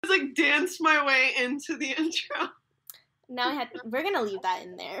like danced my way into the intro. Now we're gonna leave that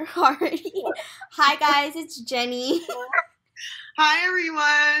in there already. Hi guys, it's Jenny. Hi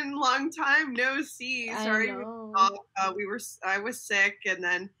everyone, long time no see. Sorry, I was sick, and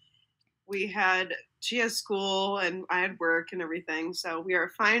then she has school and I had work and everything. So we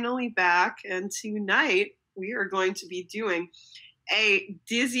are finally back, and tonight we are going to be doing a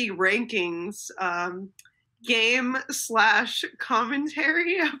Dizi rankings game /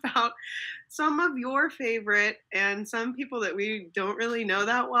 commentary about some of your favorite and some people that we don't really know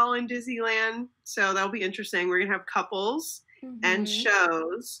that well in Disneyland. So that'll be interesting. We're gonna have couples and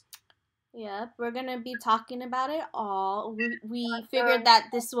shows. Yep, we're gonna be talking about it all. We figured that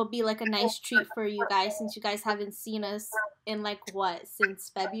this will be like a nice treat for you guys, since you guys haven't seen us in since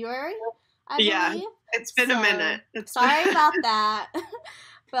February, I believe. It's been a minute. Sorry about that,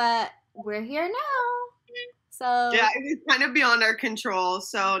 but we're here now. So yeah, it was kind of beyond our control.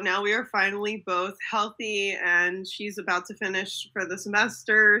 So now we are finally both healthy, and she's about to finish for the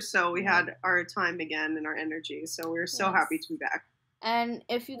semester. So we had our time again and our energy. So we're so happy to be back. And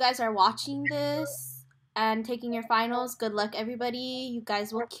if you guys are watching this and taking your finals, good luck, everybody. You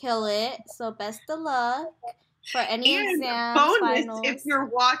guys will kill it. So best of luck for any exams, finals. If you're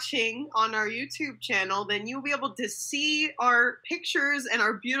watching on our YouTube channel, then you'll be able to see our pictures and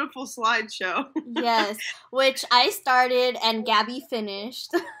our beautiful slideshow. Yes, which I started and Gabby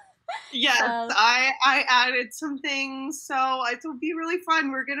finished. Yes, I added some things, so it'll be really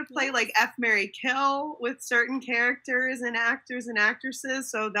fun. We're gonna play like F, Marry, Kill with certain characters and actors and actresses,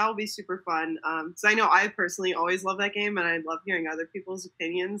 so that'll be super fun. So I know I personally always love that game, and I love hearing other people's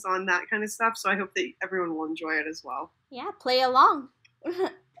opinions on that kind of stuff. So I hope that everyone will enjoy it as well. Yeah, play along.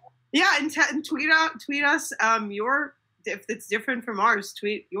 Yeah, and tweet us if it's different from ours.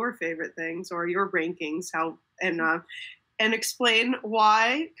 Tweet your favorite things or your rankings. And explain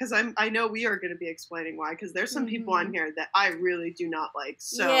why, because I know we are going to be explaining why, because there's some people on here that I really do not like.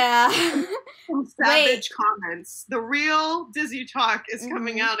 So yeah, some savage comments. The real Disney talk is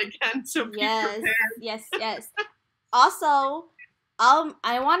coming out again, so be prepared. Yes. Also,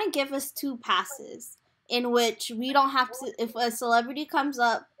 I want to give us 2 passes in which we don't have to. If a celebrity comes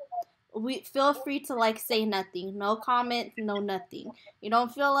up, we feel free to say nothing, no comment, no nothing. You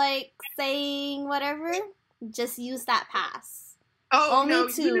don't feel like saying whatever, just use that pass. Oh, only no,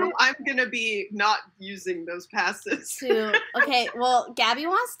 2. I'm going to be not using those passes. 2. Okay, well, Gabby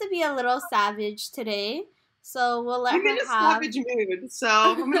wants to be a little savage today, so we'll let her have... I'm in a savage mood, so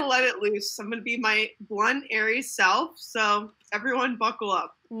I'm going to let it loose. I'm going to be my blunt, airy self, so everyone buckle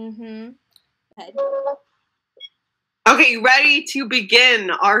up. Okay. Okay, ready to begin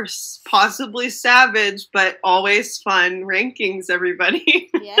our possibly savage but always fun rankings,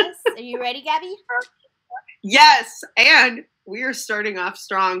 everybody? Yes. Are you ready, Gabby? Yes, and we are starting off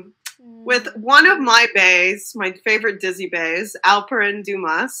strong with one of my bays, my favorite Disney bays, Alperin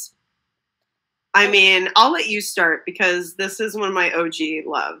Dumas. I mean, I'll let you start because this is one of my OG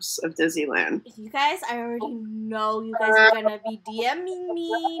loves of Disneyland. You guys, I already know you guys are going to be DMing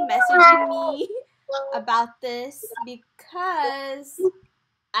me, messaging me about this because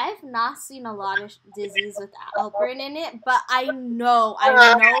I've not seen a lot of Disney's with Alperin in it, but I know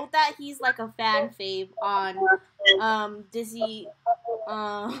that he's like a fan fave on Disney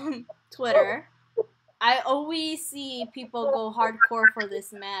Twitter. I always see people go hardcore for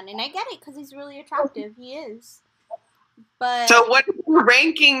this man, and I get it because he's really attractive. He is. But so, what are the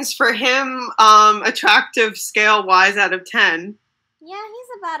rankings for him, attractive scale wise, out of 10? Yeah, he's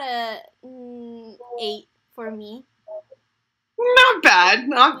about a 8 for me. Not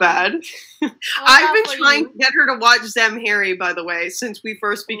bad. I've been trying to get her to watch Zem Harry, by the way, since we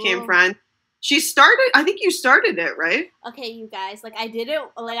first became friends. I think you started it, right? Okay, you guys, I did it,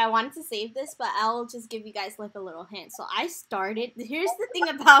 I wanted to save this, but I'll just give you guys, a little hint. So I started, here's the thing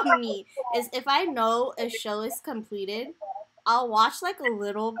about me, is if I know a show is completed, I'll watch, a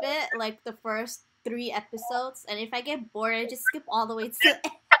little bit, the first 3 episodes, and if I get bored, I just skip all the way to the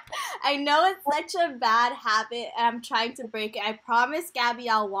end. I know it's such a bad habit, and I'm trying to break it. I promise Gabby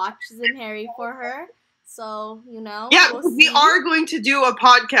I'll watch Zim Harry for her. So, Yeah, we are going to do a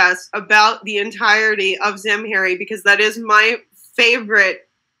podcast about the entirety of Zim Harry because that is my favorite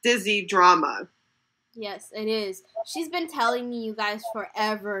Disney drama. Yes, it is. She's been telling me, you guys,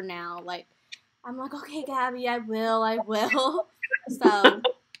 forever now. I'm like, okay, Gabby, I will. So,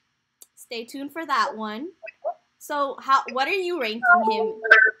 stay tuned for that one. So, what are you ranking him?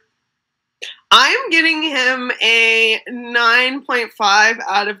 I'm giving him a 9.5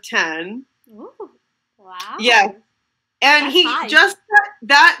 out of 10. Ooh, wow. Yeah. And That's he high. just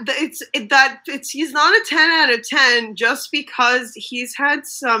he's not a 10 out of 10 just because he's had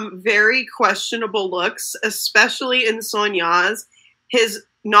some very questionable looks, especially in Sonya's. His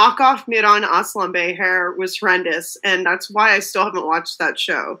knockoff Miran Aslanbey hair was horrendous, and that's why I still haven't watched that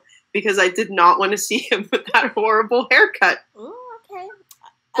show, because I did not want to see him with that horrible haircut. Ooh, okay.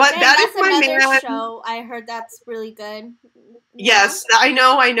 But Again, that that's is my another man. show. I heard that's really good. Yes, I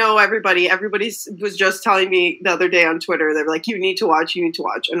know. Everybody was just telling me the other day on Twitter. They were like, you need to watch.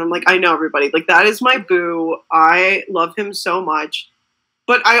 And I'm like, I know, everybody. Like, that is my boo. I love him so much.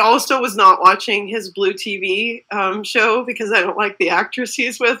 But I also was not watching his Blue TV show because I don't like the actress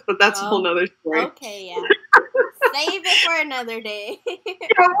he's with, but that's a whole nother story. Okay, yeah. Save it for another day. Yeah,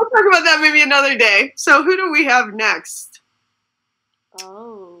 we'll talk about that maybe another day. So who do we have next?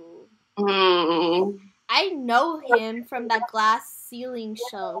 Oh. Mm. I know him from that glass ceiling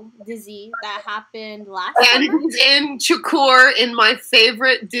show, Dizi, that happened last And summer. he's in Chukur in my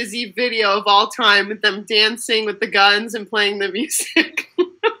favorite Disney video of all time, with them dancing with the guns and playing the music.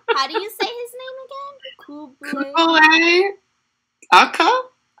 How do you say his name again? Kublai Aka?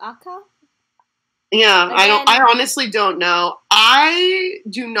 Aka? Yeah, Again, I honestly don't know. I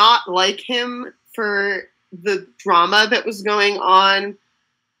do not like him for the drama that was going on.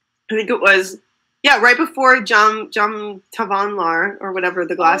 I think it was, right before Jam Tavanlar or whatever,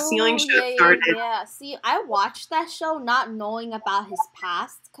 the glass ceiling show started. Yeah. See, I watched that show not knowing about his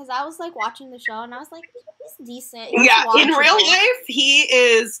past, because I was like watching the show and I was like, he's decent. He's in real watchable. life, he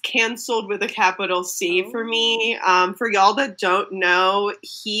is canceled with a capital C for me. For y'all that don't know,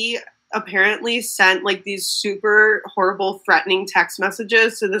 he apparently sent like these super horrible, threatening text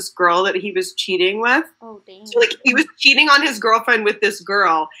messages to this girl that he was cheating with. Oh, dang. So like he was cheating on his girlfriend with this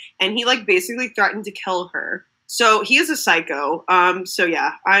girl, and he like basically threatened to kill her. So he is a psycho. So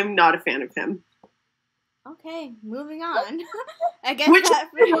yeah, I'm not a fan of him. Okay, moving on. I guess Which is that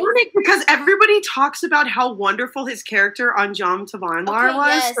ironic because everybody talks about how wonderful his character on Jam Tavanlar was.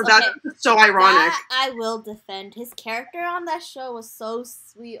 Yes, so that's so ironic. That I will defend. His character on that show was so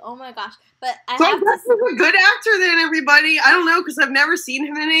sweet. Oh my gosh. But I So have to he's a good actor than everybody. I don't know, because I've never seen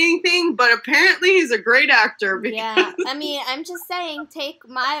him in anything, but apparently he's a great actor. Yeah, I mean, I'm just saying, take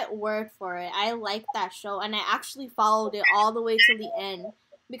my word for it. I like that show, and I actually followed it all the way to the end,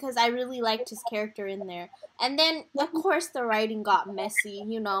 because I really liked his character in there. And then, of course, the writing got messy.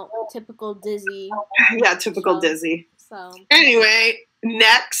 You know, typical Disney. Yeah, typical Disney. So anyway,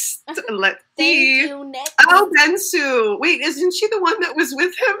 next, let's see. Thank you, next. Oh, Bensu. Wait, isn't she the one that was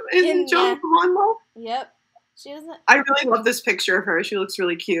with him in Jam Tavanlar? Yep. She was. I really love this picture of her. She looks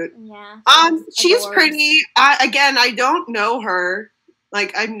really cute. Yeah. She's pretty. I don't know her.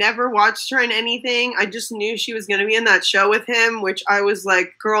 Like, I've never watched her in anything. I just knew she was going to be in that show with him, which I was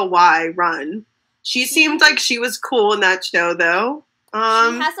like, girl, why? Run. She seemed like she was cool in that show, though. She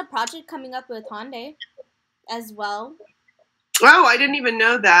has a project coming up with Hyundai as well. Oh, I didn't even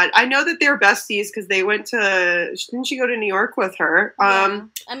know that. I know that they're besties because they went to... Didn't she go to New York with her? Yeah.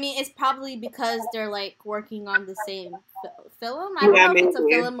 I mean, it's probably because they're, like, working on the same film. I don't know if it's a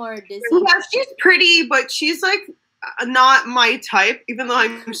film or a Disney. Yeah, she's pretty, but she's, like, not my type, even though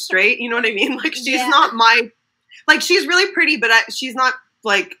I'm straight. You know what I mean? Like, she's not my... Like, she's really pretty, but she's not,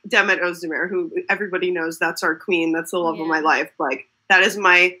 like, Demet Özdemir, who everybody knows that's our queen. That's the love of my life. Like, that is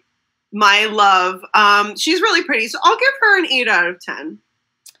my love. She's really pretty, so I'll give her an 8 out of 10.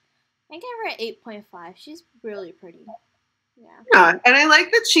 I give her an 8.5. She's really pretty. Yeah, and I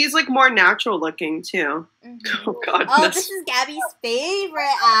like that she's like more natural looking too. Mm-hmm. Oh God! Oh, this is Gabby's favorite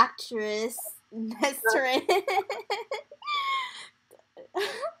actress, Nesrin.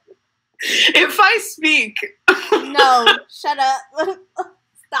 If I speak, no, shut up.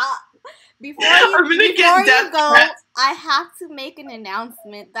 Stop. Before you go, I have to make an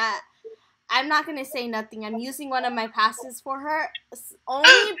announcement that I'm not going to say nothing. I'm using one of my passes for her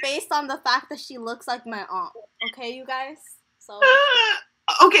only based on the fact that she looks like my aunt. Okay, you guys? So.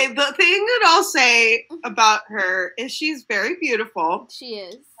 Okay, the thing that I'll say about her is she's very beautiful. She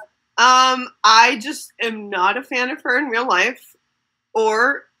is. I just am not a fan of her in real life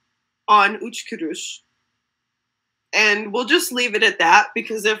or on Üç Kuruş. And we'll just leave it at that,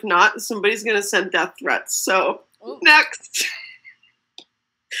 because if not, somebody's going to send death threats. So, next.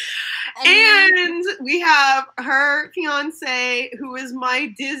 And we have her fiance, who is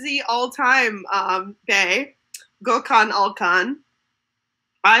my Disney all-time bae, Gökhan Alkan.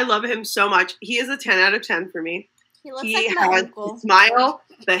 I love him so much. He is a 10 out of 10 for me. He looks like my uncle. The smile,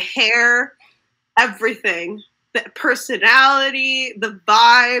 the hair, everything. The personality, the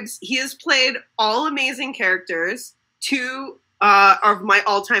vibes. He has played all amazing characters to of my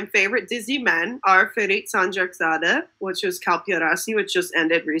all-time favorite dizi men are Ferit Sanjakzadeh, which was Kalpyarasi, which just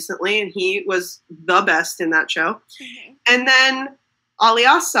ended recently, and he was the best in that show. Mm-hmm. And then Ali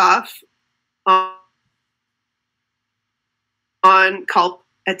Asaf on Kalp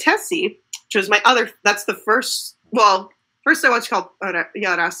Etesi, which was my other. That's the first. Well, first I watched Kalp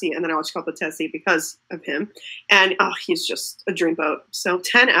Yarasi, and then I watched Kalp Etesi because of him. And he's just a dreamboat. So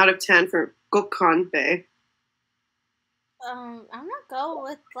 10 out of 10 for Gökhan Bey. I'm gonna go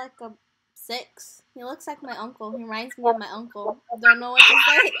with like a 6. He looks like my uncle. He reminds me of my uncle. Don't know what to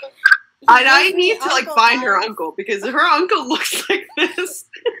say. I need to like find her uncle because her uncle looks like this.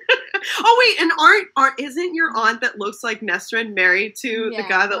 Oh wait, and aren't isn't your aunt that looks like Nesrin married to the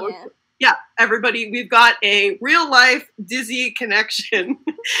guy that looks? Yeah, everybody, we've got a real life dizi connection.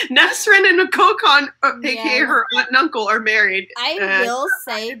 Nesrin and Gökhan, aka her aunt and uncle, are married. I will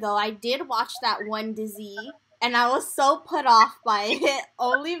say though, I did watch that one dizi. And I was so put off by it,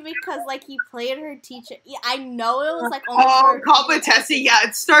 only because, like, he played her teacher. Yeah, I know it was, like, only Kalp Etesi, yeah,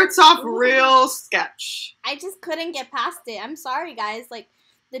 it starts off real sketch. I just couldn't get past it. I'm sorry, guys. Like,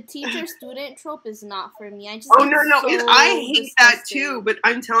 the teacher-student trope is not for me. I just I hate that, too, but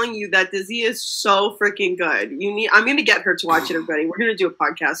I'm telling you that dizi is so freaking good. I'm going to get her to watch it, everybody. We're going to do a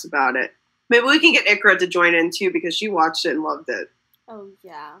podcast about it. Maybe we can get Ikra to join in, too, because she watched it and loved it. Oh,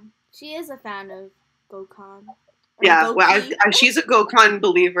 yeah. She is a fan of Gökhan. Yeah, well, she's a Gökhan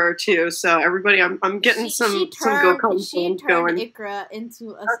believer too. So everybody, I'm getting some Gökhan She turned going. Ikra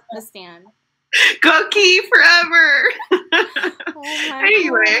into a stan. Cookie forever.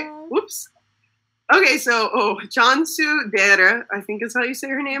 Anyway, God. Whoops. Okay, so Cansu Dere, I think is how you say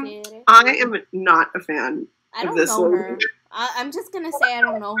her name. Dere. I am not a fan of this know her. I'm just gonna say I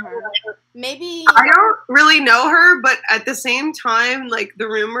don't know her. Maybe I don't really know her, but at the same time, like the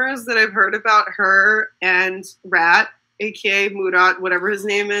rumors that I've heard about her and Rat, aka Murat, whatever his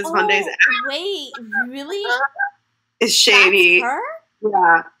name is, Hyundai's wait, really? Is shady. That's her?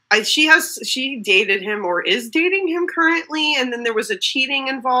 Yeah. She dated him or is dating him currently, and then there was a cheating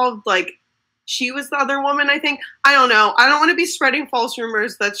involved, like she was the other woman, I think. I don't know. I don't want to be spreading false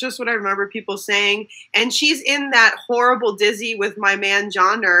rumors. That's just what I remember people saying. And she's in that horrible dizi with my man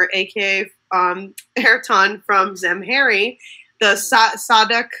Johnner, a.k.a. Ertan from Zemheri. The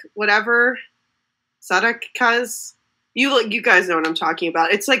Sadak, whatever. Sadak Kaz. You guys know what I'm talking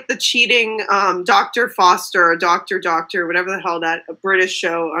about. It's like the cheating Dr. Foster, Dr. whatever the hell that British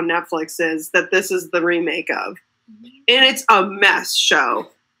show on Netflix is, that this is the remake of. And it's a mess show.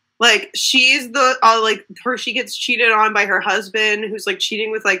 Like, she's she gets cheated on by her husband, who's, like, cheating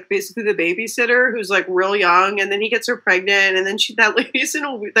with, like, basically the babysitter, who's, like, real young, and then he gets her pregnant, and then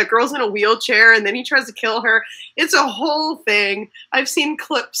that girl's in a wheelchair, and then he tries to kill her. It's a whole thing. I've seen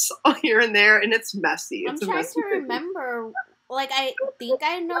clips here and there, and it's messy. I'm trying to remember, like, I think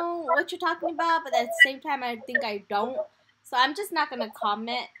I know what you're talking about, but at the same time, I think I don't. So I'm just not going to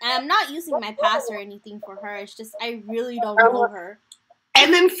comment. I'm not using my pass or anything for her. It's just I really don't know her.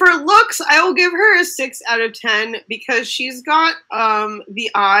 And then for looks, I will give her a 6 out of 10 because she's got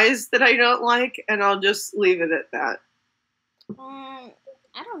the eyes that I don't like, and I'll just leave it at that.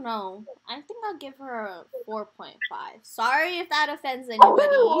 I don't know. I think I'll give her a 4.5. Sorry if that offends anybody.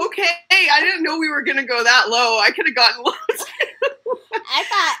 Oh, okay. I didn't know we were going to go that low. I could have gotten low. I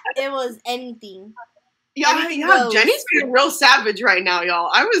thought it was anything. Yeah, Jenny's being real savage right now,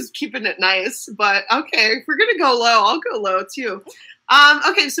 y'all. I was keeping it nice, but okay, if we're going to go low, I'll go low too.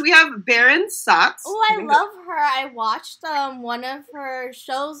 Okay, so we have Baron Sachs. Oh, I love her. I watched one of her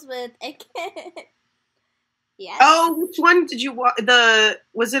shows with Ike. Yes. Oh, which one did you watch?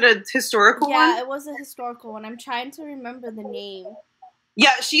 Was it a historical one? Yeah, it was a historical one. I'm trying to remember the name.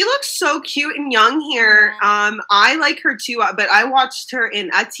 Yeah, she looks so cute and young here. Yeah. I like her too, but I watched her in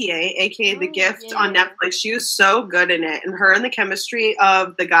Atiye, aka The Gift, on Netflix. She was so good in it, and her and the chemistry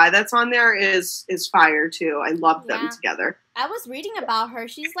of the guy that's on there is fire too. I love them together. I was reading about her.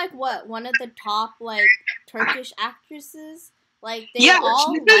 She's like one of the top like Turkish actresses. Like they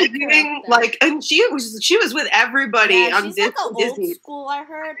all she's been doing and she was with everybody on she's Disney. Like old school. I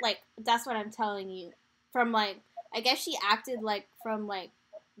heard that's what I'm telling you. From I guess she acted from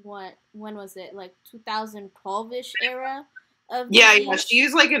when was it 2012ish era of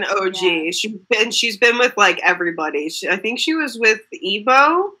she's like an OG. Yeah. She's been with everybody. I think she was with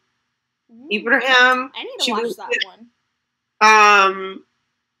Ibrahim. I need to watch that one.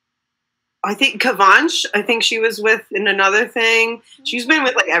 I think Kavanch. I think she was with in another thing. Mm-hmm. She's been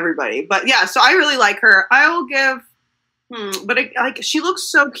with everybody, but yeah. So I really like her. I will give. But she looks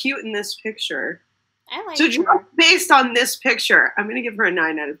so cute in this picture. I like so her. Based on this picture, I'm gonna give her a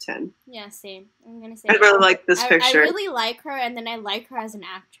 9 out of 10. Yeah, same. I'm gonna say I really like this picture. I really like her, and then I like her as an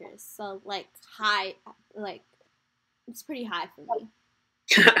actress. So like high, like it's pretty high for me.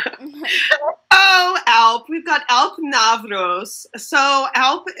 Oh, Alp. We've got Alp Navros. So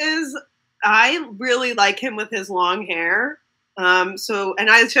Alp is, I really like him with his long hair. And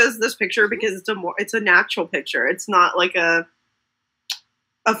I chose this picture because it's a natural picture. It's not like a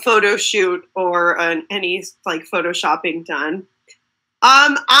photo shoot or any like photoshopping done.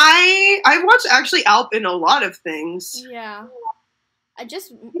 I watched actually Alp in a lot of things. Yeah.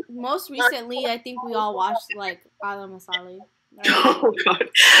 Most recently, I think we all watched like Ala Masali. Oh god,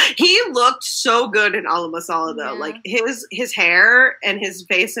 he looked so good in Ala Masala though. Yeah. Like his hair and his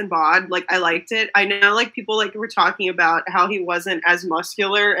face and bod, like I liked it. I know like people like were talking about how he wasn't as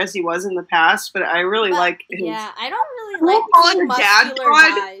muscular as he was in the past, but I really like his. Yeah, I don't really like too muscular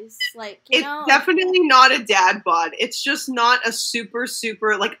guys. Like it's definitely not a dad bod. It's just not a super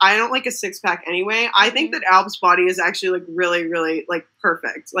like I don't like a 6-pack anyway. I think that Alp's body is actually like really like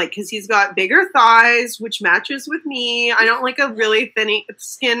perfect. Like because he's got bigger thighs, which matches with me. I don't like a really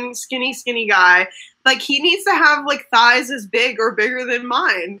skinny guy. Like he needs to have like thighs as big or bigger than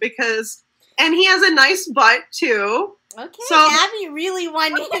mine and he has a nice butt too. Okay, so Abby really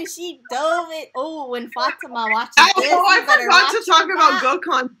wanted him. She dove it. Oh, when Fatima watches this, I forgot to talk about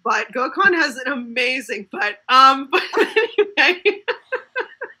Gökhan's butt. Gökhan has an amazing butt. But anyway.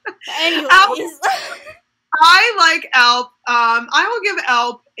 Anyways. I like Alp. I will give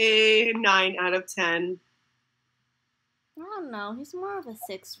Alp a 9 out of 10. I don't know. He's more of a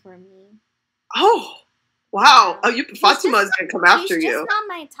 6 for me. Oh, wow. Oh, Fatima's going to come after you. He's just not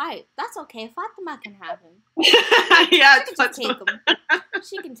my type. That's okay. Fatima can have him. Yeah, she can take him.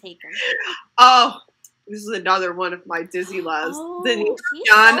 She can take him. Oh, this is another one of my Dizi loves. Oh,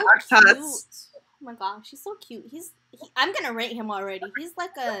 John so cute. Oh my gosh, he's so cute. I'm going to rate him already. He's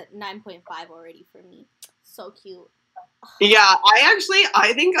like a 9.5 already for me. So cute. Yeah,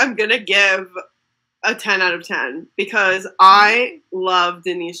 I think I'm going to give a 10 out of 10 because I love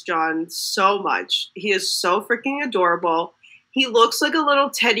Denise John so much. He is so freaking adorable. He looks like a little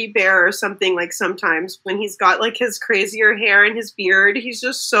teddy bear or something, like sometimes when he's got like his crazier hair and his beard. He's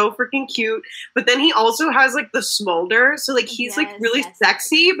just so freaking cute. But then he also has like the smolder. So like he's like really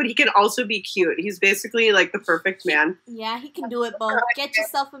sexy, but he can also be cute. He's basically like the perfect man. Yeah, he can do it both. Get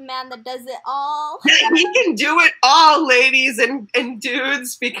yourself a man that does it all. He can do it all, ladies and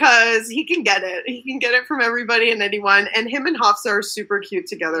dudes, because he can get it. He can get it from everybody and anyone. And him and Hafsa are super cute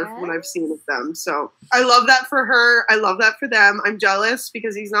together from what I've seen of them. So I love that for her. I love that for them. I'm jealous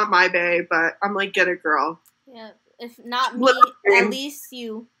because he's not my bae, but I'm like, get it, girl. Yeah, if not me, at least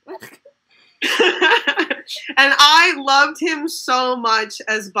you. And I loved him so much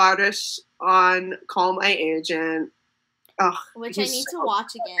as Barish on Call My Agent. Ugh, which I need to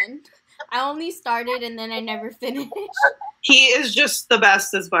watch again. I only started and then I never finished. He is just the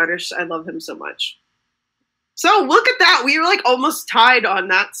best as Barish. I love him so much. So look at that. We were like almost tied on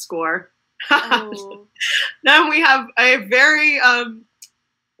that score. Oh. Then we have a very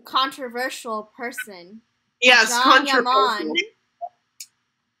controversial person. Yes, John Yaman.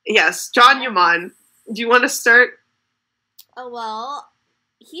 Yes, John Yaman. Do you want to start? Oh, well,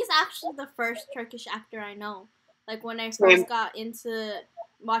 he's actually the first Turkish actor I know. Like when I first got into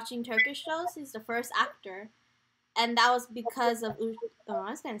watching Turkish shows, he's the first actor. And that was because of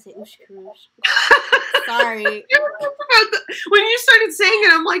I was gonna say Ushkurush. Sorry. When you started saying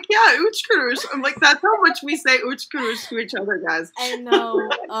it, I'm like, yeah, Ushkurush. I'm like, that's how much we say Ushkurush to each other, guys. I know.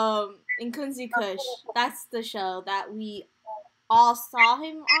 In Kunzi Kush, that's the show that we all saw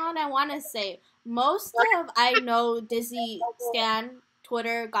him on. I want to say most of I know Dizi Stan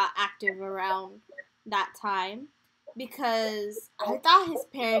Twitter got active around that time because I thought his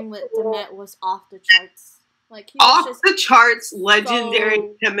pairing with Demet was off the charts. Like off the charts, legendary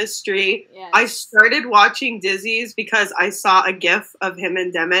chemistry. Yes. I started watching Dizi's because I saw a gif of him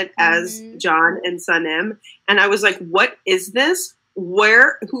and Demet as John and Sanem, and I was like, "What is this? Who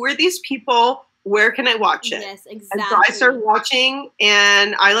are these people? Where can I watch it?" Yes, exactly. And so I started watching,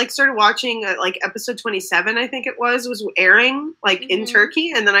 and I started watching episode 27, I think it was airing in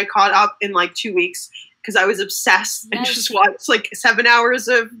Turkey, and then I caught up in 2 weeks. Because I was obsessed and just watched 7 hours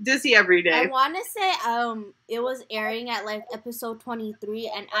of Dizi every day. I want to say it was airing at episode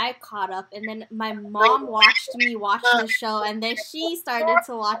 23 and I caught up and then my mom watched me watch the show and then she started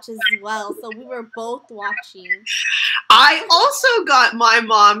to watch as well. So we were both watching. I also got my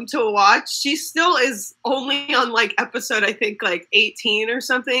mom to watch. She still is only on episode I think 18 or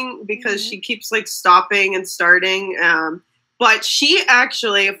something because she keeps stopping and starting. But she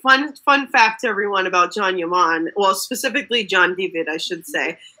actually, fun fact to everyone about John Yaman, well, specifically John David, I should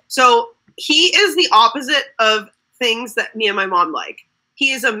say. So he is the opposite of things that me and my mom like.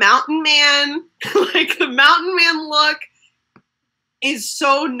 He is a mountain man, like the mountain man look is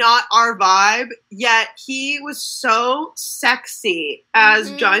so not our vibe, yet he was so sexy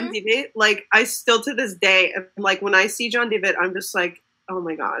as John David. Like, I still to this day, like, when I see John David, I'm just like, oh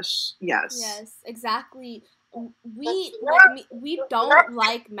my gosh, yes. Yes, exactly. We don't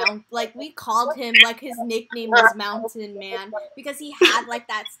like we called him, like, his nickname was Mountain Man because he had, like,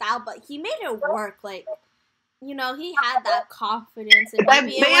 that style, but he made it work, like, you know, he had that confidence. And that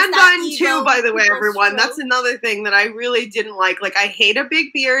man bun too, by the way, everyone. That's another thing that I really didn't like. Like, I hate a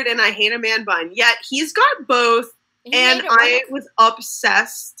big beard and I hate a man bun. Yet he's got both, and I was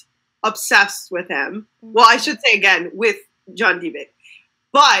obsessed with him. Mm-hmm. Well, I should say again with John David,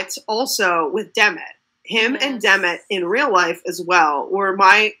 but also with Demet. Him and Demet in real life as well were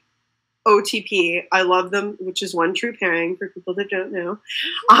my OTP. I love them, which is one true pairing for people that don't know.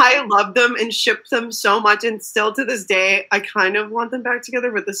 I love them and ship them so much, and still to this day, I kind of want them back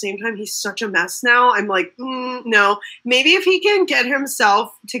together, but at the same time, he's such a mess now. I'm like, no. Maybe if he can get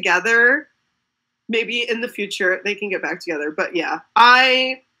himself together, maybe in the future they can get back together. But yeah,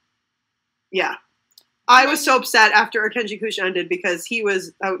 I was so upset after Akenji Kush ended because he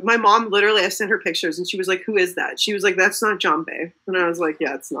was, my mom literally, I sent her pictures and she was like, who is that? She was like, that's not John Bay. And I was like,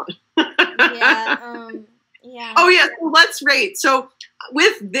 yeah, it's not. Yeah. Oh yeah, so let's rate. So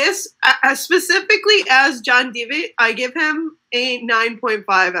with this, specifically as John David, I give him a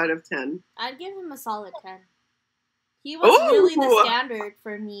 9.5 out of 10. I'd give him a solid 10. He was really the standard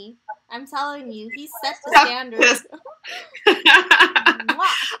for me. I'm telling you, he set the standard.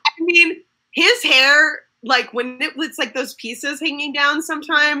 I mean, his hair, like, when it's like those pieces hanging down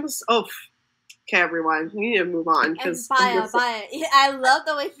sometimes, okay, everyone, we need to move on. And Baya. I love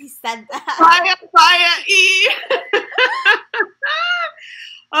the way he said that. Baya,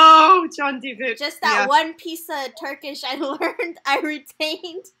 oh, John David. Just that one piece of Turkish I learned, I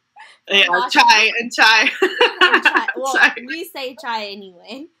retained. Yeah, chai. Well, chai. We say chai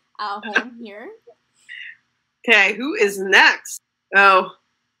anyway at home here. Okay, who is next? Oh,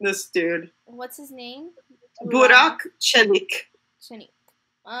 this dude. What's his name? Burak Çelik. Çelik.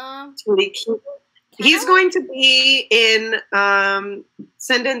 He's going to be in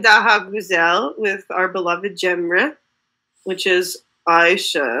Senden Daha Güzel with our beloved Cemre, which is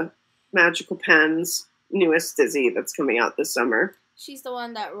Aisha Magical Pen's newest dizi that's coming out this summer. She's the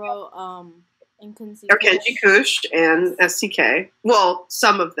one that wrote Akenji Kush and STK. Well,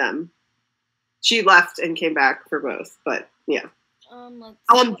 some of them. She left and came back for both, but yeah.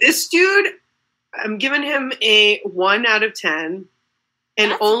 This dude, I'm giving him a 1 out of 10,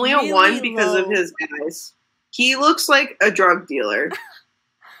 and that's only a 1 because of his eyes. He looks like a drug dealer.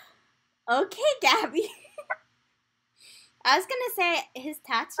 Okay, Gabby. I was gonna say his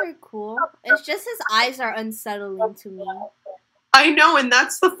tats are cool. It's just his eyes are unsettling to me. I know, and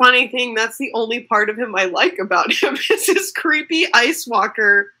that's the funny thing. That's the only part of him I like about him is his creepy ice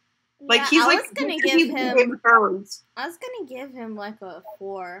walker. Like, he's like, I was gonna give him like a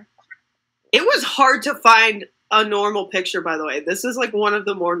 4. It was hard to find a normal picture, by the way. This is like one of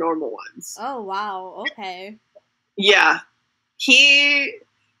the more normal ones. Oh wow, okay. Yeah.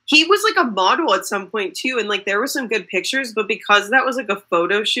 He was like a model at some point too, and like there were some good pictures, but because that was like a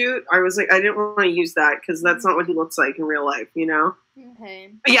photo shoot, I was like, I didn't want to use that because that's not what he looks like in real life, you know?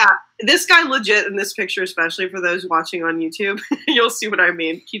 Okay. But yeah, this guy legit in this picture, especially for those watching on YouTube, you'll see what I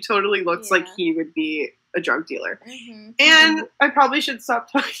mean. He totally looks like he would be a drug dealer. Mm-hmm. And I probably should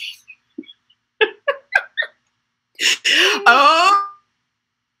stop talking. Oh,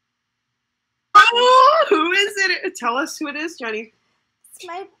 who is it? Tell us who it is, Jenny. It's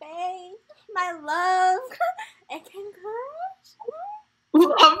my babe, my love. It can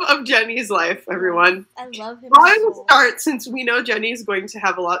Love of Jenny's life, everyone. I love him. I will start since we know Jenny's going to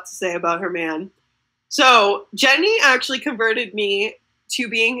have a lot to say about her man. So Jenny actually converted me to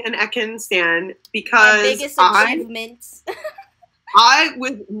being an Ekin stan because my biggest achievement. I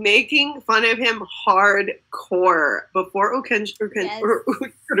was making fun of him hardcore before Uç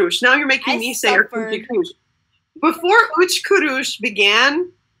Kuruş. Now you're making me say Uç Kuruş. Before Uç Kuruş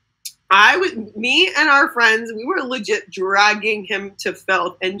began, me and our friends, we were legit dragging him to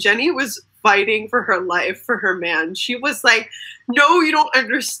filth, and Jenny was fighting for her life for her man. She was like, no, you don't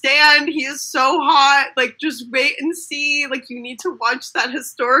understand. He is so hot. Like, just wait and see. Like, you need to watch that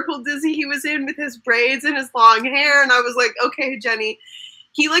historical dizi he was in with his braids and his long hair. And I was like, okay, Jenny.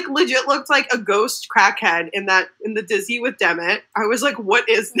 he like legit looked like a ghost crackhead in the Dizi with Demet. I was like, what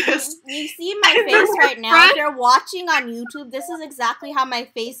is this? You see my face right now. If you're watching on YouTube, this is exactly how my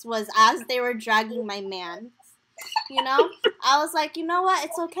face was as they were dragging my man. You know? I was like, you know what?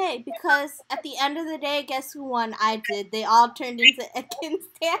 It's okay. Because at the end of the day, guess who won? I did. They all turned into Ekin's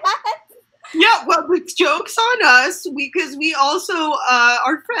dad. Yeah, well, the joke's on us because we also,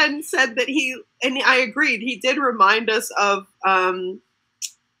 our friend said that and I agreed, he did remind us of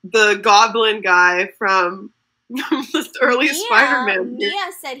the goblin guy from the early Spider-Man. Mia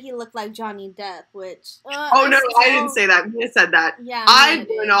said he looked like Johnny Depp, which... oh, no, I didn't say that. Mia said that. Yeah, I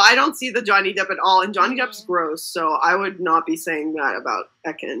don't see the Johnny Depp at all, and Johnny Depp's gross, so I would not be saying that about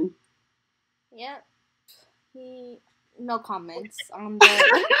Ekin. Yep. No comments on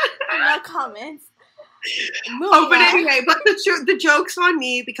the... no comments. But anyway, but the joke's on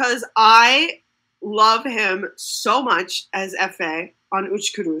me because I love him so much as Efe on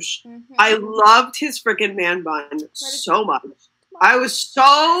Uç Kuruş. Mm-hmm. I loved his freaking man bun so much. I was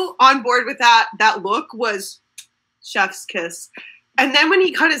so on board with that. That look was chef's kiss. And then when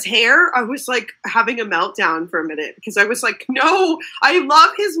he cut his hair, I was like having a meltdown for a minute because I was like, no, I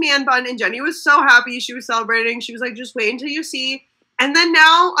love his man bun. And Jenny was so happy. She was celebrating. She was like, just wait until you see. And then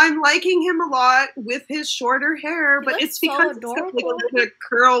now I'm liking him a lot with his shorter hair, but it's because it's got like a little bit of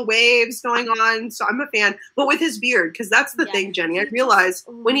curl waves going on. So I'm a fan. But with his beard, because that's the thing, Jenny. I realize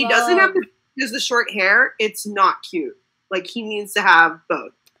when he doesn't have the short hair, it's not cute. Like he needs to have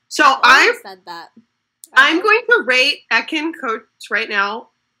both. So I'm going to rate Ekin Koç right now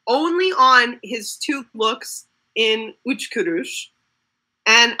only on his two looks in Uç Kuruş.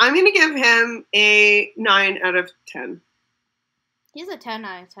 And I'm going to give him a 9 out of 10. He's a 10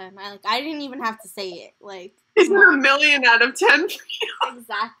 out of 10. I didn't even have to say it. Like, he's a million out of 10.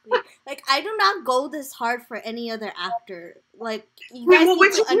 Exactly. Like, I do not go this hard for any other actor. Like, you guys well,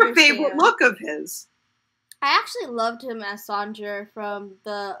 which is your favorite look of his? I actually loved him as Sanjay from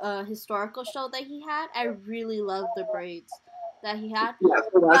the historical show that he had. I really loved the braids that he had. Yeah,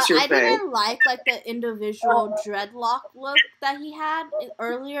 well, that's your I didn't like the individual dreadlock look that he had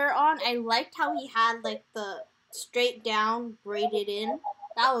earlier on. I liked how he had like the straight down braided in.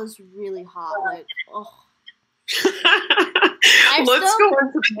 That was really hot. Like, oh. Let's go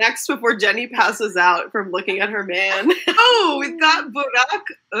on to the next before Jenny passes out from looking at her man. Oh, we've got Burak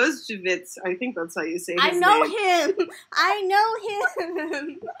Özçivit. I think that's how you say his name. I know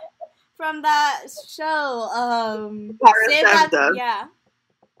him from that show. Karasevda. Yeah.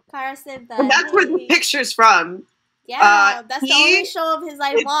 Karasevda. And that's where the picture's from. Yeah, that's the only show of his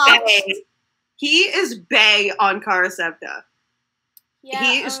I watched. He is bae on Karasevda. Yeah,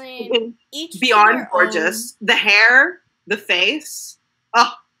 he is beyond gorgeous. The hair, the face.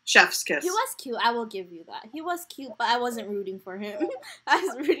 Oh, chef's kiss. He was cute. I will give you that. He was cute, but I wasn't rooting for him. I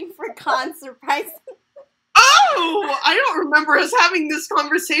was rooting for Khan, surprisingly. Oh, I don't remember us having this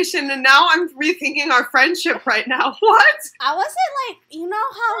conversation, and now I'm rethinking our friendship right now. What? I wasn't like, you know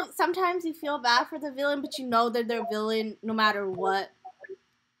how sometimes you feel bad for the villain, but you know that they're villain no matter what?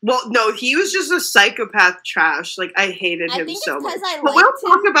 Well, no, he was just a psychopath trash. Like, I hated him so much. But we'll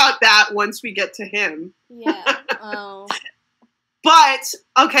talk about that once we get to him. Yeah. Oh. But,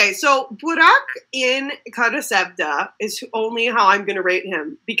 okay, so Burak in Karasevda is only how I'm going to rate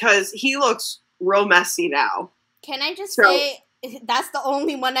him because he looks real messy now. Can I just say that's the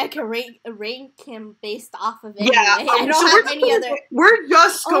only one I can rank him based off of it? Yeah, anyway. I don't have any other. We're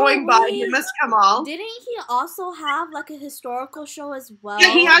just going by Yılmaz Kemal. Didn't he also have like a historical show as well?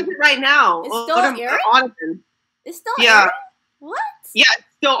 Yeah, he has it right now. It's still airing? It's still airing? What? Yeah, it's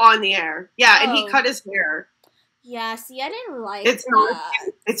still on the air. Yeah, and he cut his hair. Yeah, see, I didn't like it's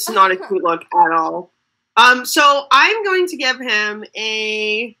that. It's not a cute look at all. So I'm going to give him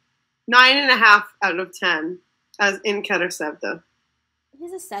a 9.5 out of 10 as in Karasevda.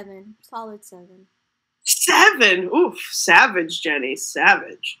 He's a 7. Solid 7. 7? Oof, savage, Jenny.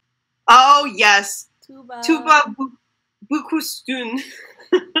 Savage. Oh, yes. Tuba Bukustun.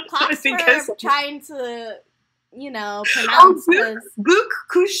 Claps for trying to, pronounce this.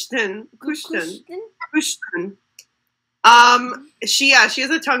 Bukustun. She has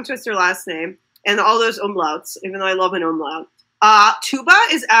a tongue twister last name and all those umlauts, even though I love an umlaut. Tuba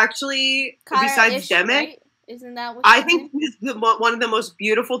is actually, besides Demet, right? Isn't that what I think she's one of the most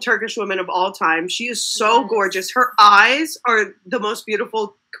beautiful Turkish women of all time. She is so gorgeous. Her eyes are the most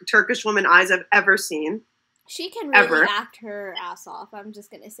beautiful Turkish woman eyes I've ever seen. She can really act her ass off. I'm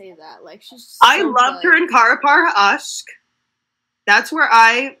just going to say that. Like, she's so I loved her in Karapar Aşk. That's where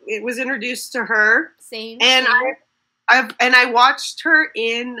I was introduced to her. Same. And I watched her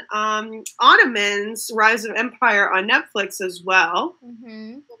in Ottoman's Rise of Empire on Netflix as well.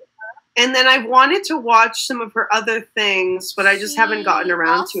 Mm-hmm. And then I wanted to watch some of her other things, but I just haven't gotten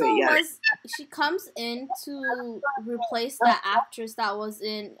around to it yet. She comes in to replace that actress that was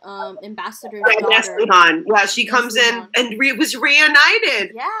in Ambassador's Daughter. Yeah, she comes in and was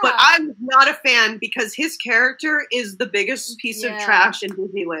reunited. Yeah. But I'm not a fan because his character is the biggest piece of trash in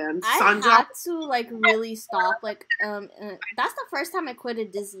Disneyland. I had to like really stop. Like that's the first time I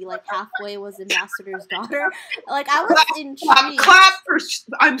quitted Disney. Like halfway was Ambassador's Daughter. Like I was intrigued. Clap for!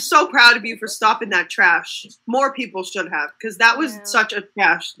 I'm so proud of you for stopping that trash. More people should have, because that was such a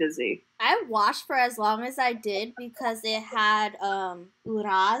trash Disney. I watched for as long as I did because it had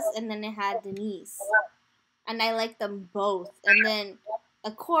Uraz and then it had Denise, and I liked them both. And then,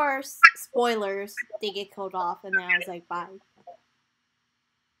 of course, spoilers, they get killed off, and then I was like, bye.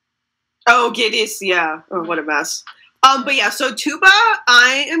 Oh, Gideon, yeah. Oh, what a mess. But yeah, so Tuba,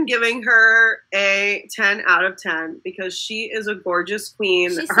 I am giving her a 10 out of 10 because she is a gorgeous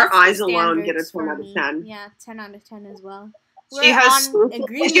queen. Her eyes alone get a 10 out of 10. Yeah, 10 out of 10 as well. She has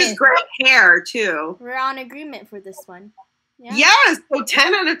great hair too. We're on agreement for this one. Yeah. Yes, so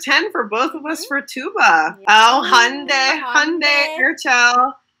 10 out of 10 for both of us for Tuba. Yeah. Oh, Hyundai,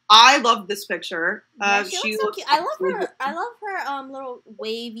 Airtel. I love this picture. Yeah, she looks so cute. I love her little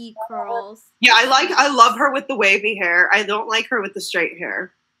wavy curls. Yeah, I love her with the wavy hair. I don't like her with the straight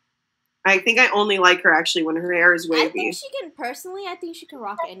hair. I think I only like her actually when her hair is wavy. I think she can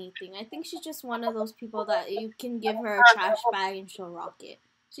rock anything. I think she's just one of those people that you can give her a trash bag and she'll rock it.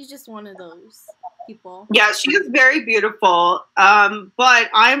 She's just one of those people. Yeah, she is very beautiful. But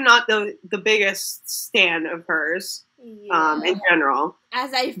I'm not the biggest stan of hers. In general.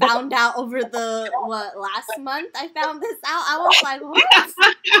 As I found out over last month, I found this out. I was like, what?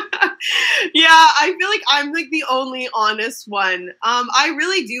 Yeah, I feel like I'm like the only honest one. I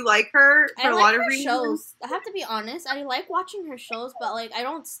really do like her for a lot of reasons. Shows. I have to be honest. I like watching her shows, but like I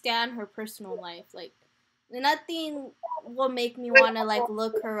don't stan her personal life. Like nothing will make me want to like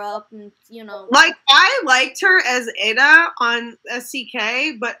look her up and like I liked her as Ada on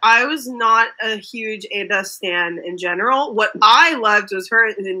SCK, but I was not a huge Ada stan in general. What I loved was her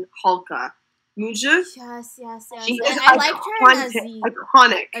in Halka. Muja. Yes. I liked her in Aziz.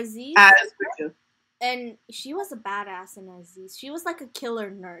 Iconic. Aziz. As Muja. And she was a badass in Aziz. She was like a killer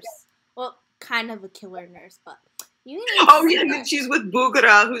nurse. Well, kind of a killer nurse, but yeah, she's with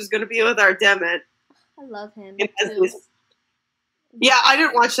Bugara, who's going to be with our Demet. I love him. Yeah, I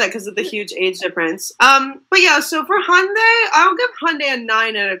didn't watch that because of the huge age difference. But yeah, so for Hyundai, I'll give Hyundai a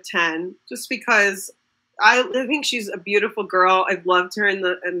 9 out of 10, just because I think she's a beautiful girl. I've loved her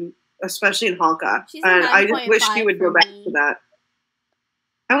especially in Halka, and I just wish she would go back to that.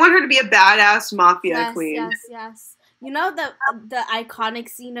 I want her to be a badass mafia queen. Yes. You know the iconic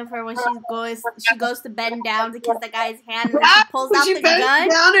scene of her when she goes to bend down to kiss the guy's hand and she pulls out the gun.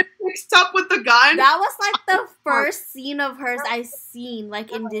 Down and picks up with the gun. That was like the first scene of hers I seen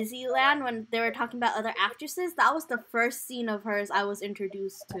like in Disneyland when they were talking about other actresses. That was the first scene of hers I was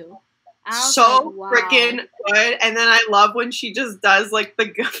introduced to. So like, wow. Freaking good. And then I love when she just does like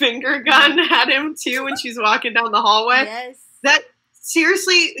the finger gun at him too when she's walking down the hallway. Yes.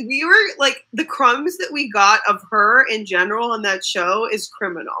 Seriously, we were like the crumbs that we got of her in general on that show is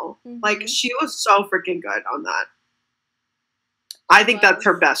criminal. Mm-hmm. Like she was so freaking good on that. I think that's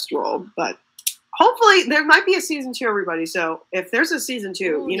her best role, but hopefully there might be a season 2, everybody. So if there's a season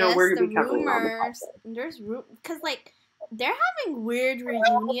 2, we're gonna be covering There's room because like they're having weird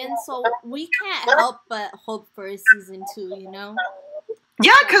reunions, so we can't help but hope for a season 2.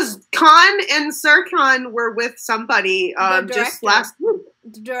 Yeah, because Khan and Sir Khan were with somebody just last week.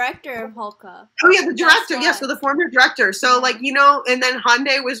 The director of Halka. Oh, yeah, the director. Yeah, so the former director. So, and then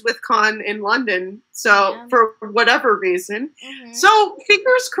Hyundai was with Khan in London. So, for whatever reason. Mm-hmm. So,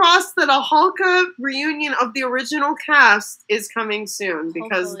 fingers crossed that a Halka reunion of the original cast is coming soon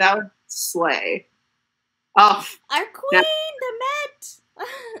because that would slay. Oh, our queen, the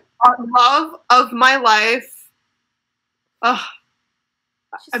Met. Love of my life. Oh.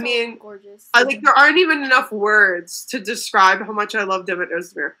 She's gorgeous. There aren't even enough words to describe how much I love Demet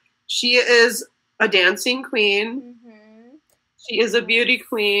Özdemir. She is a dancing queen. Mm-hmm. She is a beauty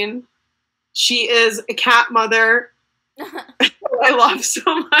queen. She is a cat mother. I love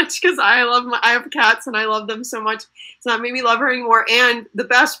so much because I have cats and I love them so much. So that made me love her anymore. And the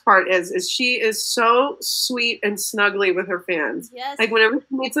best part is she is so sweet and snuggly with her fans. Yes. Like whenever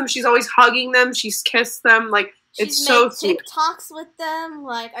she meets them, she's always hugging them. She's kissed them. Like. She's it's so made TikToks with them.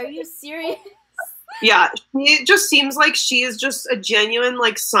 Like, are you serious? Yeah, it just seems like she is just a genuine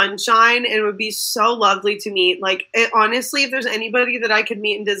like sunshine, and it would be so lovely to meet. Like, honestly, if there's anybody that I could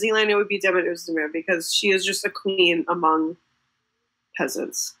meet in Disneyland, it would be Demet Özdemir because she is just a queen among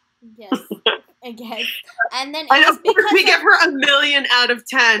peasants. Yes, I guess. And then and of course we give her a 1,000,000 out of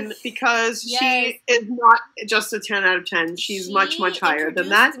 10 because she is not just a 10 out of 10. She's much higher than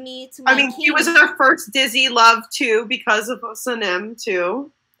that. I mean, she was our first Dizzy love too because of Sanem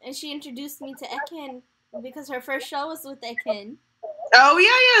too. And she introduced me to Ekin because her first show was with Ekin. Oh,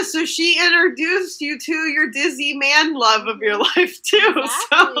 yeah. So she introduced you to your Dizzy man love of your life, too.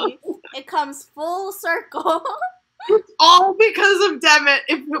 Exactly. So. It comes full circle. It's all because of Demet.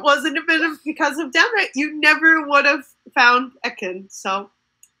 If it wasn't because of Demet, you never would have found Ekin. So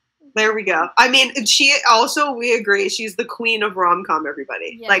there we go. I mean, we agree, she's the queen of rom-com,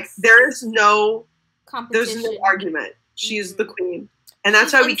 everybody. Yes. Like, there's no argument. She's the queen. And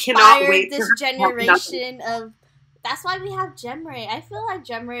that's why we cannot wait this generation of. That's why we have Jemre. I feel like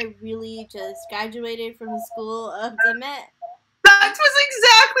Jemre really just graduated from the school of Demet. That was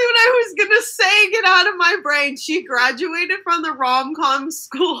exactly what I was gonna say. Get out of my brain. She graduated from the rom-com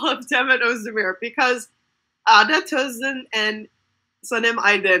school of Demet Özdemir because Ada Tözden and Sanem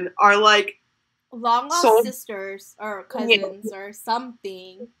Aydin are like long lost sisters or cousins or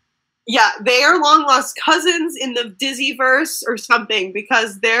something. Yeah, they are long lost cousins in the Dizzyverse or something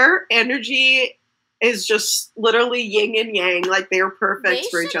because their energy is just literally yin and yang. Like, they are perfect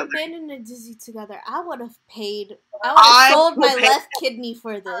for each other. They should have been in a Dizzy together. I would have paid. I would have sold my left kidney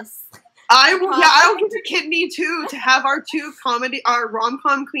for this. I would give a kidney too to have our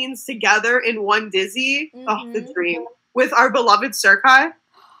rom-com queens together in one Dizzy. Mm-hmm. Oh, the dream. With our beloved Serkai.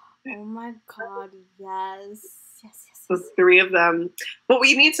 Oh my god, yes. The three of them. But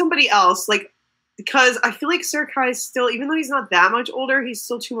we need somebody else, like, because I feel like Serkai is still, even though he's not that much older, he's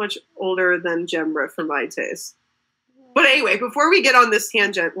still too much older than Jemre for my taste. But anyway, before we get on this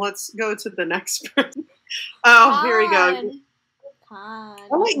tangent, let's go to the next person. Oh, here we go. Khan.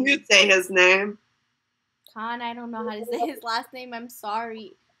 I'll let you say his name. Khan, I don't know how to say his last name. I'm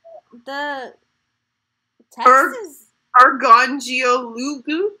sorry. The text is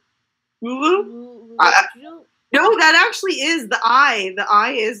Argangiolugu? Lulu? No, that actually is the eye. The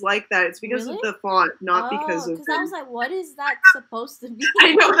eye is like that. It's because of the font, not because of. Because I was like, what is that supposed to be?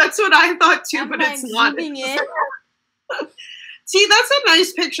 I know, that's what I thought too, but it's not. See, that's a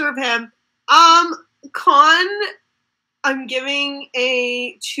nice picture of him. Khan, I'm giving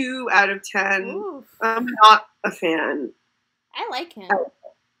a 2 out of 10. Oof. I'm not a fan. I like him.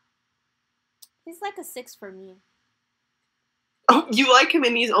 He's like a 6 for me. Oh, you like him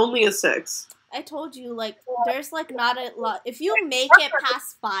and he's only a 6. I told you, like, there's, like, not a lot. If you make it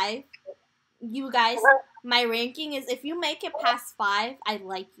past 5, you guys, my ranking is, if you make it past 5, I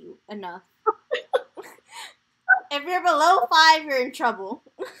like you enough. If you're below 5, you're in trouble.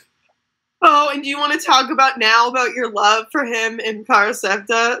 Oh, and do you want to talk about your love for him in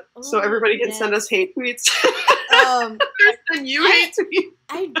Karasevda so everybody can send us hate tweets? Send you hate tweets.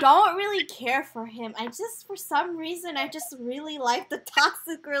 I don't really care for him. For some reason, I just really like the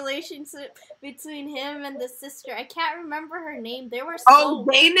toxic relationship between him and the sister. I can't remember her name. They were so...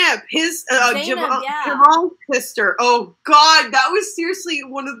 Zeynep. Jamal's sister. Oh, God. That was seriously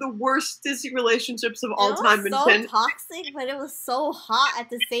one of the worst Disney relationships of all time. It was so toxic, but it was so hot at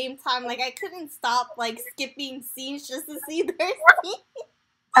the same time. Like, I couldn't stop, like, skipping scenes just to see their scenes.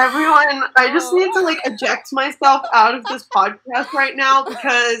 Everyone, I just need to, like, eject myself out of this podcast right now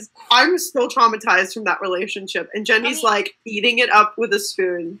because I'm still traumatized from that relationship. And Jenny's, like, eating it up with a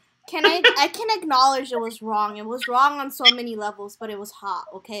spoon. I can acknowledge it was wrong. It was wrong on so many levels, but it was hot,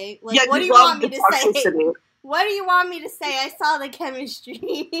 okay? Like, yeah, what do you want me to say? What do you want me to say? I saw the chemistry.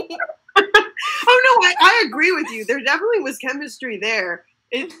 Oh, no, I agree with you. There definitely was chemistry there.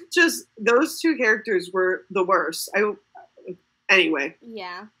 It's just, those two characters were the worst. Anyway.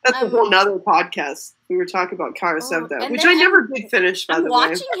 Yeah. That's a whole nother podcast. We were talking about Karasevda, which I never did finish, by the way. I'm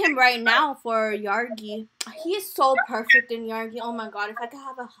watching him right now for Yargi. He is so perfect in Yargi. Oh my god, if I could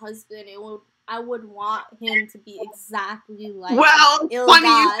have a husband, I would want him to be exactly like Well, funny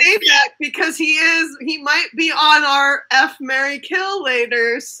you say that, because he might be on our F, Marry, Kill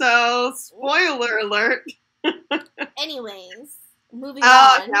later, so spoiler alert. Anyways, moving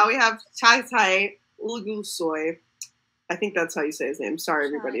on. Now we have Tai Lugusoy. I think that's how you say his name. Sorry,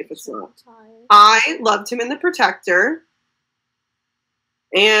 everybody, if it's not. I loved him in The Protector.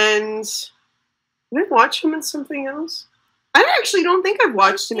 And did I watch him in something else? I actually don't think I've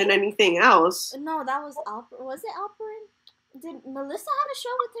watched him in anything else. No, that was Alperin. Was it Alperin? Did Melissa have a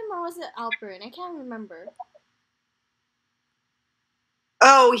show with him, or was it Alperin? I can't remember.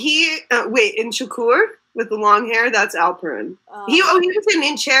 No, he wait, in Shakur with the long hair, that's Alperin. He was in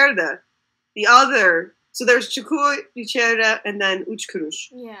Incerda, the other. So there's Shakur, Incerda, and then Uç Kuruş.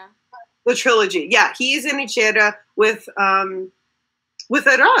 Yeah. The trilogy. Yeah, he's in Incerda with Aras,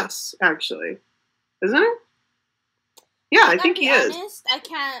 actually. Isn't it? Yeah, I think he is. I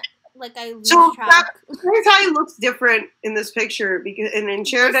can't, like, I lose track. That's how he looks different in this picture, because in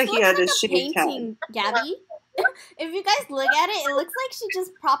Incerda he had his shaved head. Gabby. If you guys look at it, it looks like she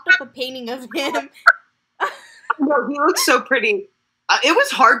just propped up a painting of him. No, he looks so pretty. It was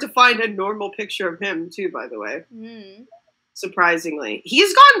hard to find a normal picture of him, too, by the way. Surprisingly. He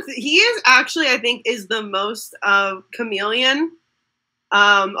is actually, I think, is the most chameleon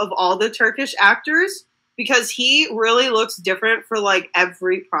of all the Turkish actors, because he really looks different for, like,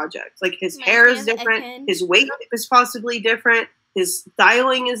 every project. Like, his hair is different, his weight is possibly different, his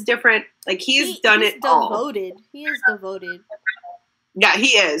styling is different. Like, he's done it all. He is devoted. Yeah,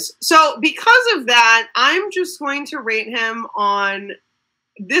 he is. So, because of that, I'm just going to rate him on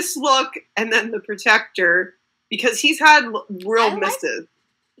this look and then the Protector, because he's had real misses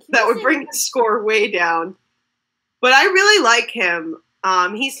that would bring the score way down. But I really like him.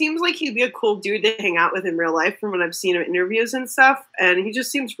 He seems like he'd be a cool dude to hang out with in real life from when I've seen him in interviews and stuff. And he just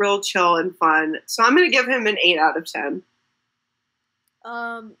seems real chill and fun. So I'm going to give him an 8 out of 10.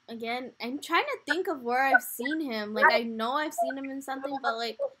 Again, I'm trying to think of where I've seen him. Like, I know I've seen him in something, but,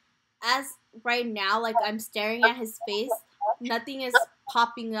 like, as right now, like, I'm staring at his face, nothing is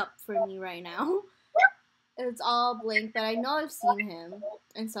popping up for me right now. It's all blank, but I know I've seen him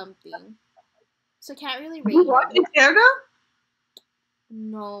in something. So I can't really rate him.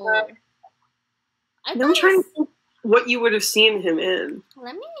 No. I'm trying to think what you would have seen him in.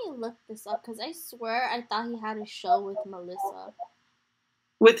 Let me look this up, because I swear I thought he had a show with Melissa.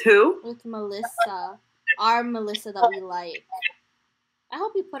 With who? With Melissa. Our Melissa that we like. I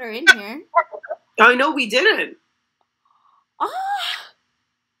hope you put her in here. I know we didn't. Ah!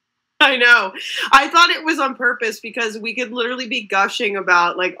 I know. I thought it was on purpose because we could literally be gushing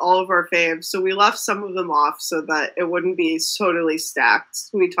about, like, all of our faves. So we left some of them off so that it wouldn't be totally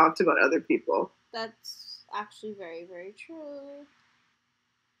stacked. We talked about other people. That's actually very, very true.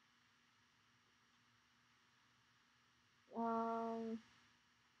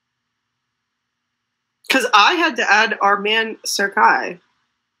 Because I had to add our man Serkai.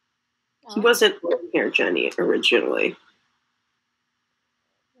 He wasn't here, Jenny, originally.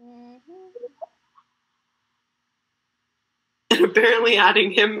 And apparently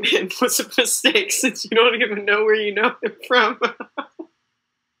adding him in was a mistake since you don't even know where you know him from.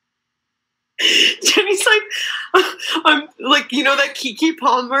 Jenny's like, I'm like, you know that Keke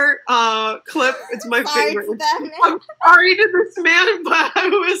Palmer clip? It's my favorite. I'm sorry to this man, but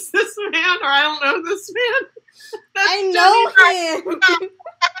who is this man? Or I don't know this man. I know him.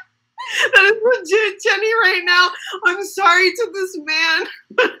 That is legit Jenny right now. I'm sorry to this man,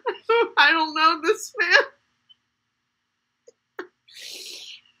 but I don't know this man.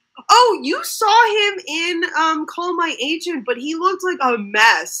 Oh, you saw him in Call My Agent, but he looked like a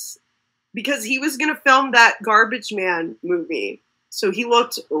mess because he was going to film that Garbage Man movie. So he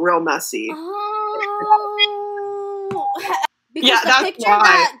looked real messy. Oh. Because the picture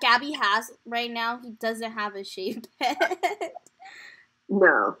that Gabby has right now, he doesn't have a shaved head.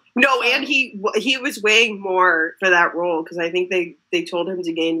 No, and he was weighing more for that role because I think they told him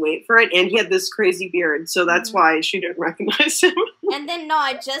to gain weight for it, and he had this crazy beard, so that's why she didn't recognize him. And then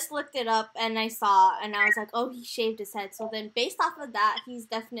I just looked it up and I saw, and I was like, oh, he shaved his head. So then, based off of that, he's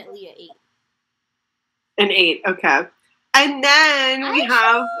definitely an 8. An 8, okay. And then we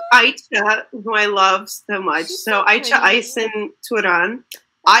have Ayça, who I love so much. So Ayça Aysin Turan.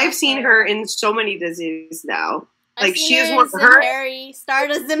 I've seen her in so many Dizis now. Like, she is one of her.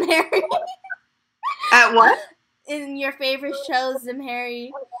 Stardust Zimheri. At what? In your favorite show,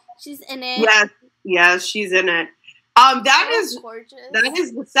 Zimheri. She's in it. Yes, she's in it. That is gorgeous. That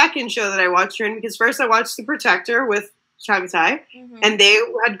is the second show that I watched her in, because first I watched The Protector with Chagatai, and they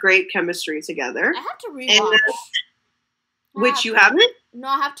had great chemistry together. I have to rewatch. Which you haven't? No,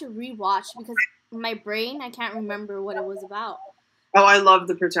 I have to rewatch because my brain, I can't remember what it was about. Oh, I love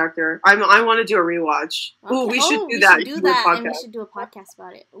The Protector. I want to do a rewatch. Okay. Ooh, we should do that. We should do that, and we should do a podcast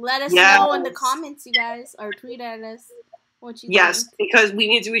about it. Let us know in the comments, you guys, or tweet at us what you think. Because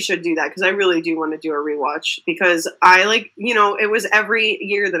we should do that, because I really do want to do a rewatch, because I it was every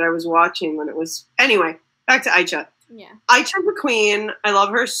year that I was watching when it was. Anyway, back to Ayça. Yeah. Aicha McQueen, I love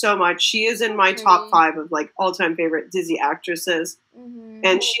her so much. She is in my top 5 of like all-time favorite Disney actresses.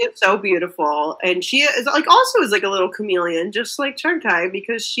 And she is so beautiful. And she is like also is like a little chameleon, just like Chungtai,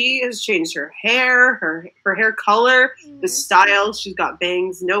 because she has changed her hair, her hair color, the style. She's got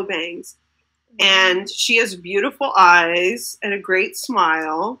bangs, no bangs. And she has beautiful eyes and a great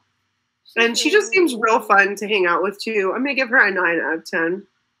smile. And she just seems real fun to hang out with too. I'm gonna give her a 9 out of 10.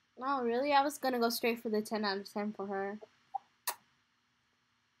 Oh, really? I was gonna go straight for the 10 out of 10 for her.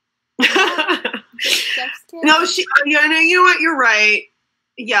 No, you know what? You're right.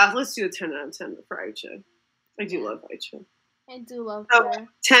 Yeah, let's do a 10 out of 10 for Aicha. I do love Aicha. I do love her.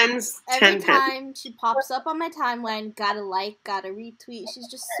 10s. Every time she pops up on my timeline, gotta like, gotta retweet. She's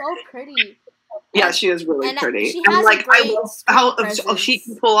just so pretty. Yeah, she is really pretty. She has like, a great how she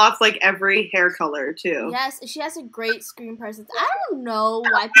can pull off like every hair color too. Yes, she has a great screen presence. I don't know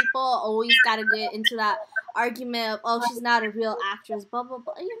why people always gotta get into that argument of, oh, she's not a real actress, blah blah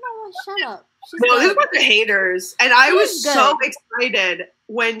blah. You know what? Shut up. She's this is about the haters, and I was so excited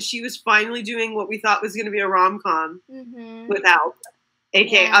when she was finally doing what we thought was going to be a rom-com with Al,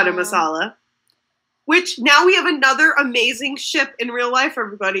 aka Ada Masala. Which now we have another amazing ship in real life,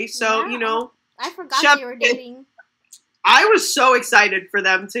 everybody. So you know. I forgot they were dating. I was so excited for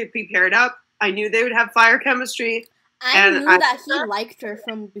them to be paired up. I knew they would have fire chemistry. I knew that he liked her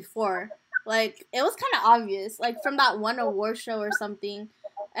from before. Like, it was kind of obvious. Like, from that one award show or something.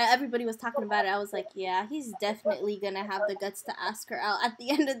 Everybody was talking about it. I was like, yeah, he's definitely going to have the guts to ask her out at the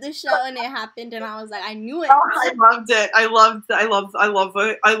end of the show. And it happened. And I was like, I knew it. Oh, I loved it. I love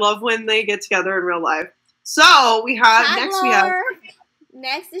it. I love when they get together in real life. So,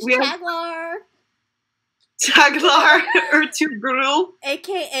 Next is Chaglar. Chaglar or Tugrul,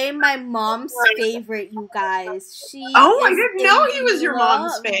 aka my mom's favorite. You guys, I didn't know he was your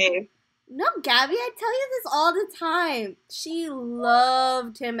mom's fave. No, Gabby, I tell you this all the time. She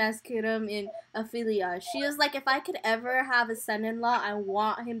loved him as Kiram in Ophelia. She was like, if I could ever have a son-in-law, I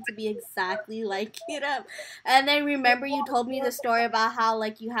want him to be exactly like Kiram. And then remember you told me the story about how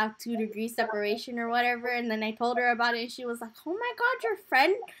like you have 2 degrees separation or whatever, and then I told her about it and she was like, oh my god, your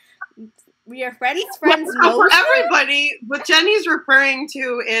friend's friends know for everybody. What Jenny's referring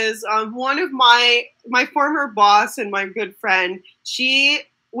to is one of my former boss and my good friend. She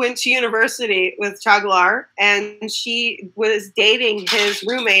went to university with Chaglar, and she was dating his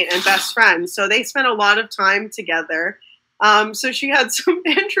roommate and best friend. So they spent a lot of time together. So she had some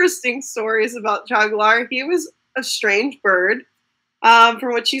interesting stories about Chaglar. He was a strange bird,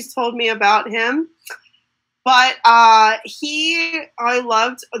 from what she's told me about him. But I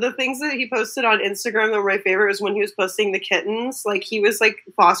loved the things that he posted on Instagram that were my favorite was when he was posting the kittens. Like, he was, like,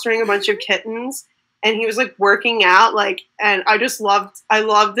 fostering a bunch of kittens, and he was, like, working out, like, and I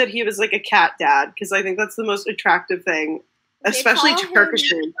loved that he was, like, a cat dad, because I think that's the most attractive thing, especially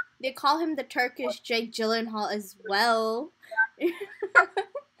Turkish. They call him the Turkish Jake Gyllenhaal as well.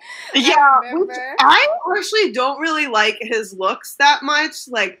 Yeah, I actually don't really like his looks that much.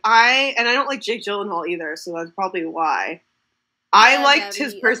 Like, I don't like Jake Gyllenhaal either, so that's probably why. I liked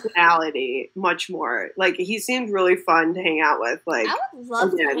his personality much more. Like, he seemed really fun to hang out with. Like, I would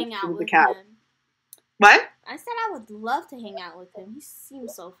love to hang out with him. What? I said I would love to hang out with him. He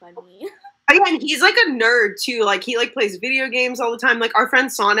seems so funny. Again, he's like a nerd too. Like, he like plays video games all the time. Like, our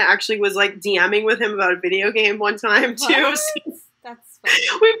friend Sana actually was like DMing with him about a video game one time too. That's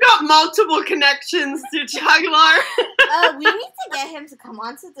funny. We've got multiple connections to Chaglar. We need to get him to come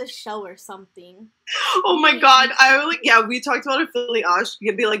onto the show or something. Oh my god! We talked about a Philly Osh.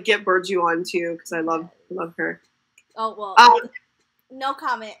 You'd be like, get Burju on too, because I love her. Oh well, no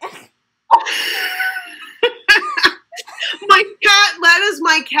comment. My cat, that is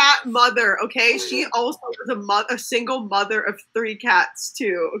my cat mother, okay? She also is a single mother of 3 cats,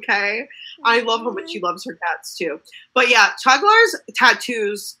 too, okay? I love how much she loves her cats, too. But yeah, Chaglar's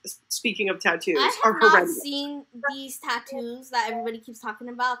tattoos, speaking of tattoos, are horrendous. I have not seen these tattoos that everybody keeps talking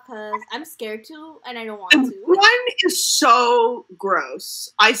about because I'm scared to and I don't want to. One is so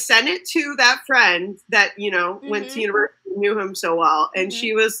gross. I sent it to that friend that, went to university, knew him so well, and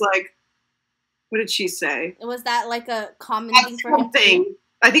she was like, what did she say? Was that like a common thing for him?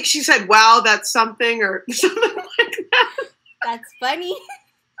 I think she said, wow, that's something, or something like that. That's funny.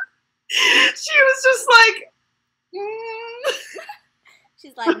 She was just like,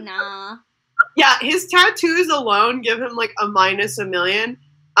 She's like, nah. Yeah, his tattoos alone give him like a -1,000,000.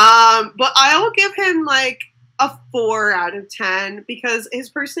 But I'll give him like a 4 out of 10 because his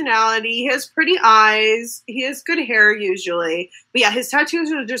personality, he has pretty eyes, he has good hair usually. But yeah, his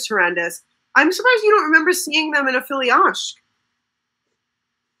tattoos are just horrendous. I'm surprised you don't remember seeing them in a Philly Osh.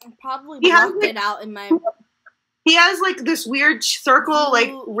 I probably blocked it out in my He has like this weird circle,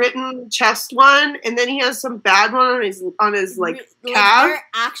 like written chest one, and then he has some bad one on his like calf. They're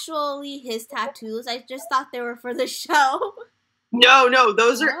actually his tattoos. I just thought they were for the show. No,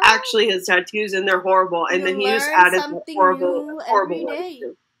 those are actually his tattoos, and they're horrible. And then he just added something horrible, new horrible every day.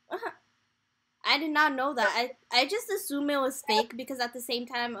 I did not know that. I just assumed it was fake because at the same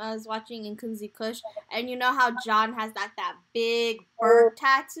time I was watching Inkunzi Kush, and you know how John has that big bird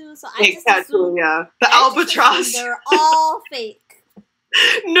tattoo, so I just assumed, the albatross. They're all fake.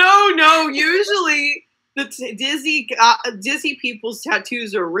 No. Usually the Dizi people's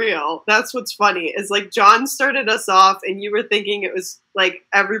tattoos are real. That's what's funny. Is like John started us off, and you were thinking it was like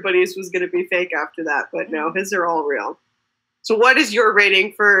everybody's was going to be fake after that, but no, his are all real. So what is your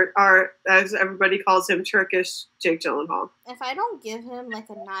rating for our, as everybody calls him, Turkish Jake Gyllenhaal? If I don't give him like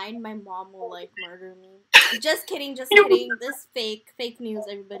a 9, my mom will like murder me. Just kidding. This fake news,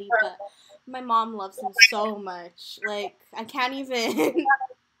 everybody. But my mom loves him so much. Like I can't even.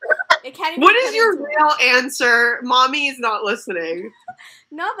 What is your real answer? Mommy is not listening.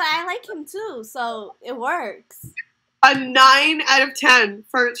 No, but I like him too, so it works. A 9 out of 10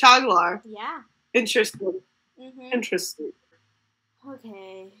 for Chaglar. Yeah. Interesting. Mm-hmm. Interesting.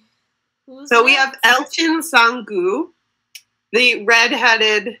 Okay. So we have Elchin Sangu, the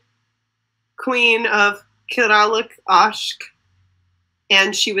red-headed queen of Kiralık Aşk,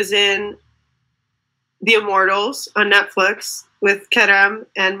 and she was in The Immortals on Netflix with Kerem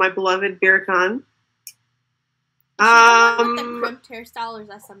and my beloved Birkan. With the crimped hairstyle, or is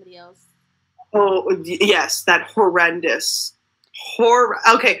that somebody else? Oh yes, that horrendous.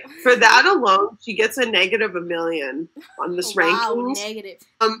 Okay, for that alone, she gets a negative $1 million on this rankings. Wow, negative.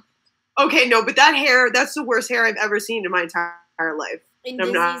 Okay, no, but that hair, that's the worst hair I've ever seen in my entire life. In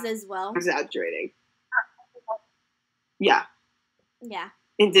Disney's as well. Exaggerating. Yeah. Yeah.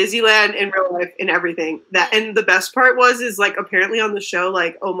 In Disneyland, in real life, in everything. And the best part is like apparently on the show,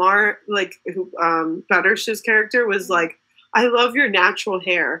 like Omar, like who Battersh's character was like, I love your natural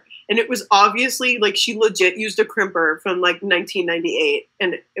hair. And it was obviously like she legit used a crimper from like 1998,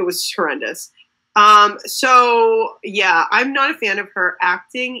 and it was horrendous. So yeah, I'm not a fan of her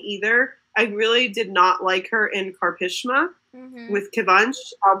acting either. I really did not like her in Karpishma with Kıvanç,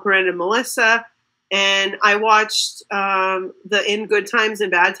 Alperen, and Melissa. And I watched the In Good Times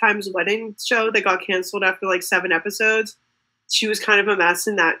and Bad Times wedding show that got canceled after like 7 episodes. She was kind of a mess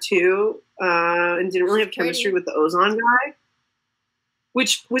in that too, and didn't really have chemistry with the Ozan guy.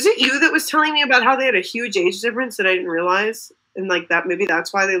 Which, was it you that was telling me about how they had a huge age difference that I didn't realize? And like that, maybe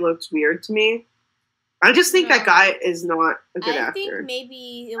that's why they looked weird to me. I just think that guy is not a good actor. I think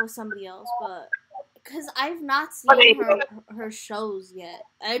maybe it was somebody else, but because I've not seen her shows yet.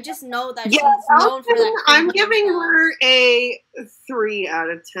 I just know that she's known for that. I'm giving her a 3 out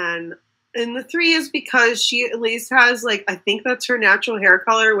of 10. And the 3 is because she at least has like, I think that's her natural hair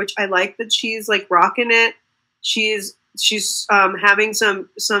color, which I like that she's like rocking it. She's having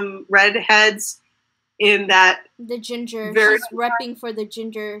some red heads in that the ginger. She's repping for the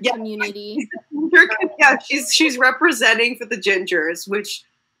ginger community. Yeah, she's representing for the gingers, which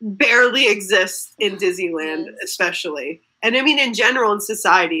barely exists in Disneyland, especially, and I mean in general in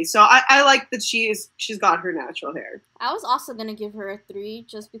society. So I like that she's got her natural hair. I was also gonna give her a 3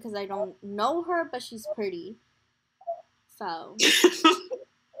 just because I don't know her, but she's pretty. So.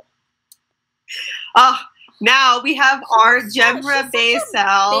 Now we have our Gemra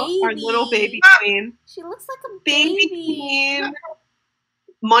Baysel, our little baby queen. She looks like a baby queen.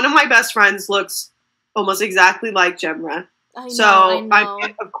 One of my best friends looks almost exactly like Gemra. I know.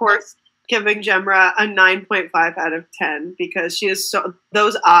 I'm, of course, giving Gemra a 9.5 out of 10 because she is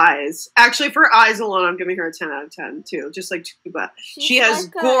those eyes. Actually, for eyes alone, I'm giving her a 10 out of 10 too, just like Tuba. She has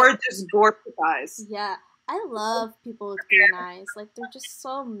gorgeous eyes. Yeah. I love people with green eyes. Like, they're just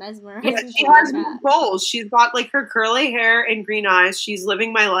so mesmerizing. Yeah, she has goals. She's got, like, her curly hair and green eyes. She's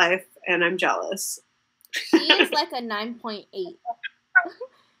living my life, and I'm jealous. She is, like, a 9.8.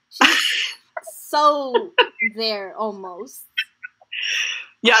 She's so there, almost.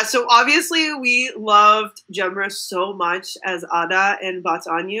 Yeah, so obviously we loved Gemra so much as Ada and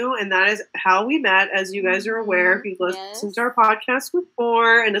Batanyu, and that is how we met, as you guys are aware if you've listened to our podcast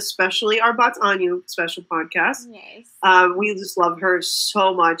before, and especially our Batanyu special podcast. Yes. We just love her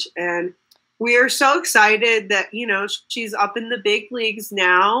so much, and we are so excited that, you know, she's up in the big leagues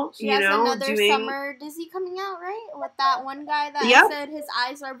now. She has another summer Disney coming out, right? With that one guy that said his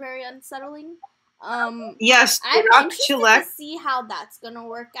eyes are very unsettling. Yes, I'm interested to see how that's gonna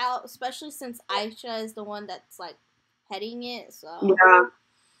work out, especially since Aisha is the one that's like heading it. So yeah,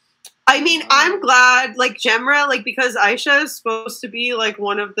 I mean, I'm glad, like, Gemra, like, because Aisha is supposed to be, like,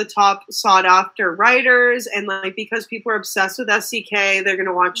 one of the top sought-after writers, and, like, because people are obsessed with SCK, they're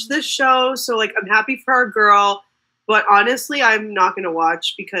gonna watch this show, so, like, I'm happy for our girl, but honestly, I'm not gonna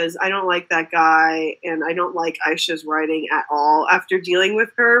watch because I don't like that guy, and I don't like Aisha's writing at all. After dealing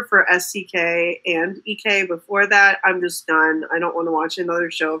with her for SCK and EK before that, I'm just done. I don't want to watch another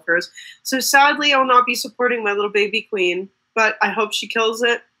show of hers. So, sadly, I'll not be supporting my little baby queen, but I hope she kills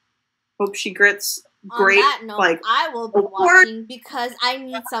it. Hope she grits great. On that note, like, I will be watching because I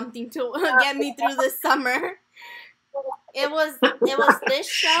need something to get me through this summer. It was this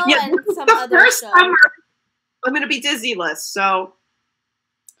show and some other show. I'm gonna be Disney-less, so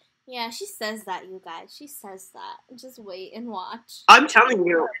yeah, she says that, you guys. She says that. Just wait and watch. I'm telling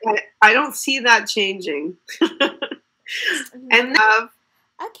you, I don't see that changing. And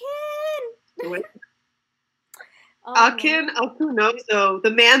Akin. Akin Akunozo,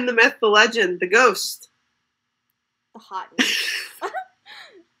 the man, the myth, the legend, the ghost. The hotness.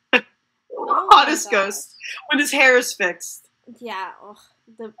 Hottest ghost. When his hair is fixed. Yeah,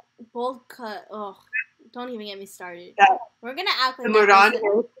 the bold cut. Don't even get me started. Yeah. We're gonna act like we're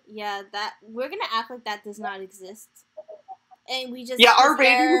gonna act like that does not exist. And we just our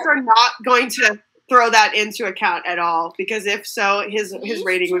ratings are not going to throw that into account at all, because if so, his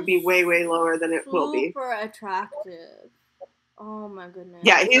rating would be way, way lower than it will be. Super attractive. Oh my goodness.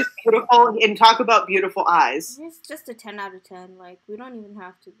 Yeah, he's beautiful, and talk about beautiful eyes. He's just a 10 out of 10. Like, we don't even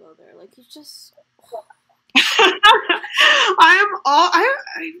have to go there. Like, he's just... I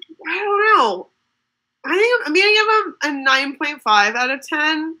don't know. I give him a 9.5 out of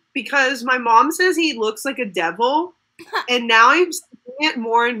 10 because my mom says he looks like a devil, and now I'm seeing it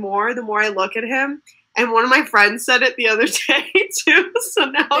more and more the more I look at him. And one of my friends said it the other day too, so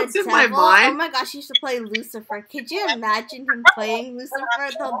now it's in my mind. Oh my gosh, he used to play Lucifer. Could you imagine him playing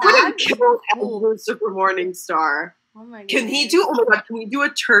Lucifer? Though that would be cool. Lucifer Morningstar. Oh my god. Can he do a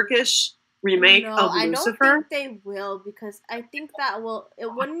Turkish remake of Lucifer? I don't think they will, because I think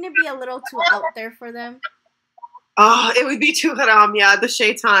wouldn't it be a little too out there for them? Oh, it would be too haram, yeah, the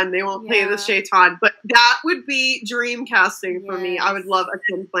shaitan. They won't play the shaitan. But that would be dream casting for me. I would love a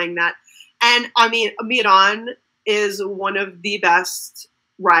kid playing that. And, I mean, Miran is one of the best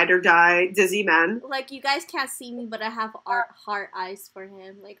ride or die Disney men. Like, you guys can't see me, but I have heart eyes for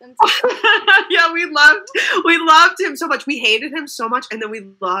him. Like, yeah, we loved him so much. We hated him so much, and then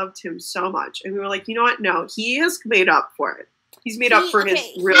we loved him so much. And we were like, you know what? No, he has made up for it. He's made up for his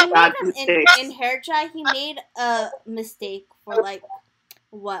real bad mistakes. In Hair Dry, he made a mistake for, like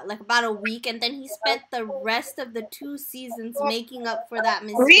about a week, and then he spent the rest of the 2 seasons making up for that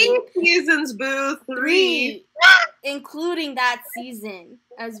mistake. 3 seasons, boo. 3. Including that season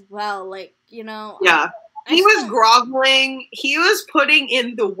as well. Like, you know. Yeah. He was groveling. He was putting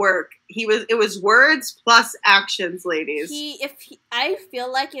in the work. It was words plus actions, ladies. I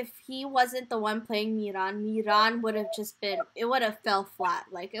feel like if he wasn't the one playing Miran would have it would have fell flat.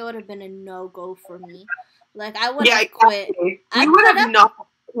 Like, it would have been a no-go for me. Like, I would have quit. Exactly. We would have not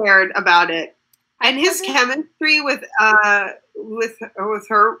cared about it. And his chemistry with her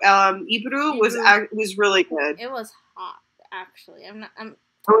Ibru was really good. It was hot, actually. It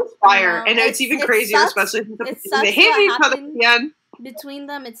was fire, and it's even crazier, especially since they hate each other again. Between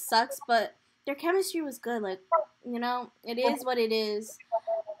them, it sucks, but their chemistry was good. Like, you know, it is what it is.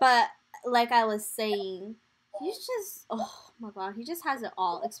 But like I was saying, he's just, oh my god, he just has it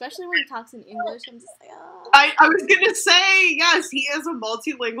all. Especially when he talks in English. I'm just like, oh. I was gonna say, yes, he is a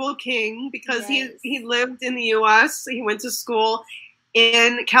multilingual king because he lived in the U.S. He went to school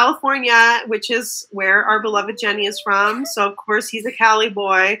in California, which is where our beloved Jenny is from. So of course he's a Cali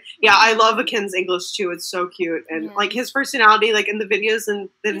boy. Yeah, I love Akin's English too. It's so cute, and like his personality, like in the videos and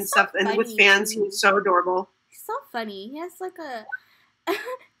stuff, and with fans, he's so adorable. He's so funny. He has like a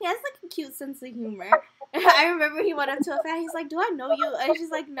cute sense of humor. I remember he went up to a fan. He's like, "Do I know you?" And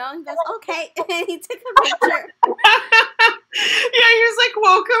she's like, "No." And he goes, "Okay." And he took a picture. Yeah, he was like,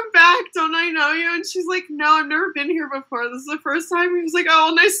 "Welcome back. Don't I know you?" And she's like, "No, I've never been here before. This is the first time." He was like,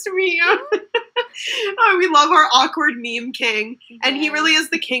 "Oh, nice to meet you." Oh, we love our awkward meme king, and he really is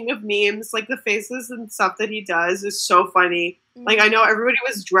the king of memes. Like the faces and stuff that he does is so funny. Like I know everybody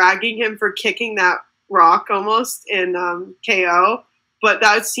was dragging him for kicking that rock almost in KO. But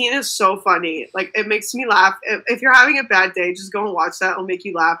that scene is so funny. Like, it makes me laugh. If you're having a bad day, just go and watch that. It'll make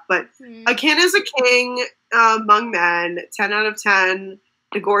you laugh. But Akin is a king among men. 10 out of 10.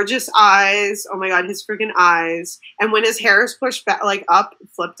 The gorgeous eyes. Oh, my God. His freaking eyes. And when his hair is pushed back, like, up,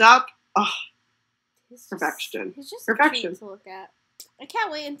 flipped up. Oh, perfection. He's just perfection. Cute to look at. I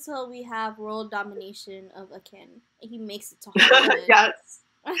can't wait until we have world domination of Akin. He makes it to Hollywood. Yes.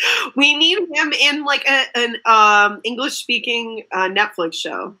 We need him in like an English speaking Netflix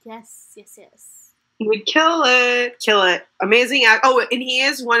show. Yes. He would kill it. Amazing act. Oh, and he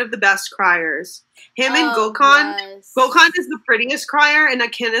is one of the best criers. Him and Gokhan. Yes. Gokhan is the prettiest crier, and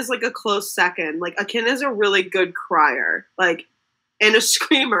Akin is like a close second. Like Akin is a really good crier, like, and a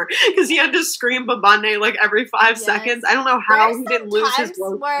screamer because he had to scream Babane like every 5 seconds. I don't know how he didn't lose his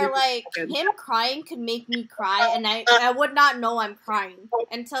voice. Where like him crying could make me cry, and I would not know I'm crying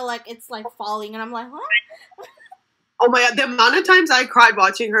until like it's like falling, and I'm like, what? Oh my god, the amount of times I cried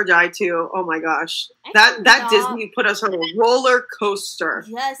watching her die too. Oh my gosh. That Disney put us on a roller coaster.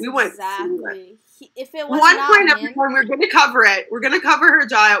 Yes, we went exactly. If it was one not point, him, everyone, we're gonna cover it. We're gonna cover her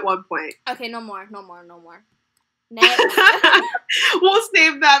die at one point. Okay, no more. Next. We'll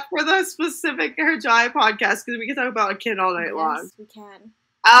save that for the specific her Jai podcast because we can talk about a kid all night long. Yes, we can.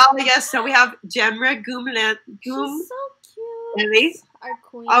 Oh yes, so we have Jemre Gumlet. She's so cute. Really? Our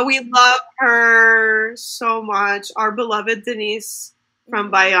queen. Oh, we love her so much. Our beloved Denise from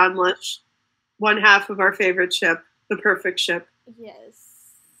Bayan Lush, one half of our favorite ship, the perfect ship. Yes.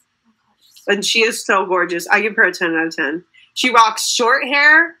 Oh gosh, and she is so gorgeous. I give her a 10 out of 10. She rocks short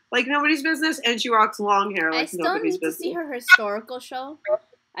hair like nobody's business, and she rocks long hair like nobody's business. I still need to see her historical show.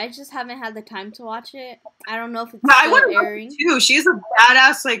 I just haven't had the time to watch it. I don't know if it's still airing. Too. She's a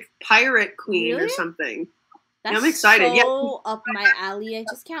badass like pirate queen or something. That's I'm excited. So up my alley. I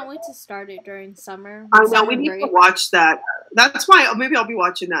just can't wait to start it during summer. I know, we need to watch that. That's why maybe I'll be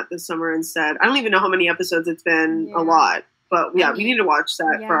watching that this summer instead. I don't even know how many episodes it's been. A lot. But yeah, we need to watch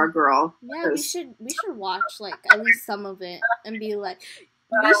that for our girl. Yeah, we should watch like at least some of it and be like,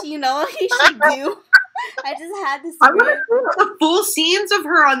 you know what you should do? I just had this. I want to see the full scenes of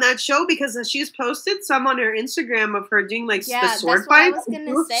her on that show because she's posted some on her Instagram of her doing like the sword fights. I was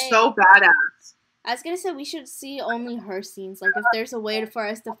gonna say. So badass. I was gonna say we should see only her scenes. Like if there's a way for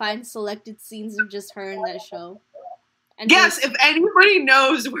us to find selected scenes of just her in that show. And yes, if anybody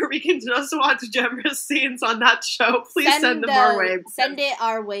knows where we can just watch Jemra's scenes on that show, please send them our way. Send it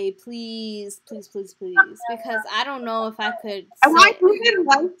our way, please. Because I don't know if I could. And I even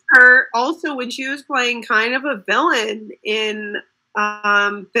liked her also when she was playing kind of a villain in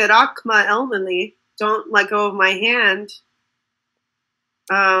Berakma Elmali, Don't Let Go of My Hand,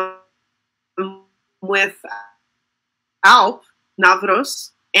 with Alp Navros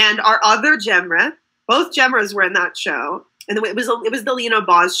and our other Jemra. Both Jemras were in that show, and it was the Lena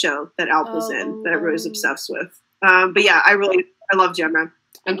Boz show that Alp was in that everybody was obsessed with. But yeah, I love Jemra.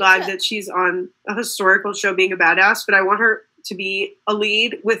 I'm glad that she's on a historical show being a badass, but I want her to be a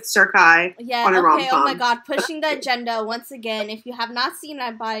lead with Serkai on a rom-com. Oh my god, pushing the agenda once again. If you have not seen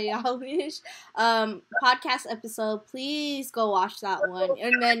that Bayawish podcast episode, please go watch that one,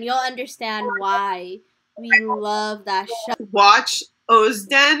 and then you'll understand why we love that show. Watch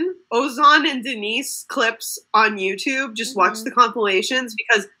Ozan and Denise clips on YouTube. Just watch the compilations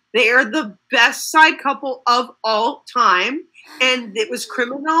because they are the best side couple of all time, and it was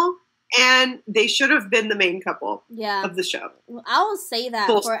criminal. And they should have been the main couple of the show. I will say that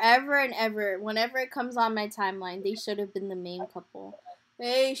forever and ever. Whenever it comes on my timeline, they should have been the main couple.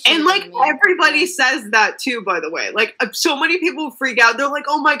 And like everybody says that too, by the way. Like so many people freak out. They're like,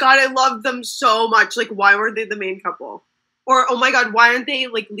 "Oh my god, I love them so much. Like, why weren't they the main couple?" Or, "Oh my god, why aren't they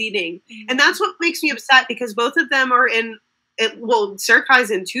like leading?" And that's what makes me upset because both of them are in. Well, Serkai's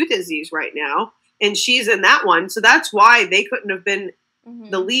in 2 Dizis right now, and she's in that one. So that's why they couldn't have been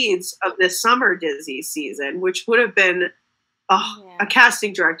the leads of this summer Dizi season, which would have been a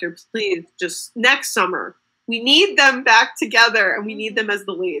casting director. Please, just next summer, we need them back together, and we need them as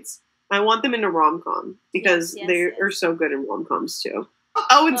the leads. I want them in a rom-com because they are so good in rom-coms too.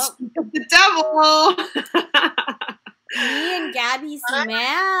 Oh, and speak of the devil. Me and Gabby's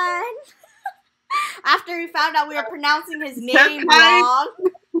man. After we found out we were pronouncing his name wrong.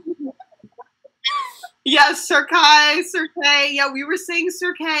 Yes, Serkai. Yeah, we were saying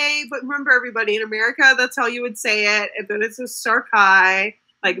Serkai, but remember, everybody, in America, that's how you would say it. But it's a Serkai,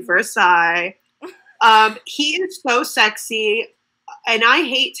 like Versailles. He is so sexy, and I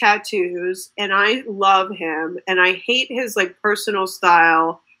hate tattoos, and I love him, and I hate his like personal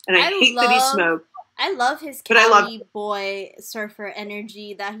style, and I hate that he smoked. I love his Cali boy surfer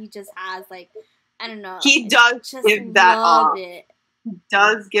energy that he just has. Like, I don't know. He does give that off. He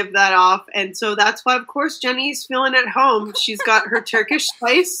does give that off. And so that's why, of course, Jenny's feeling at home. She's got her Turkish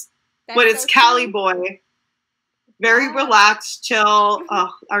spice, but it's Cali boy. Very relaxed, chill.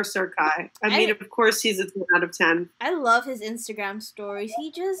 Oh, our Serkai. I mean, of course, he's a 10 out of 10. I love his Instagram stories.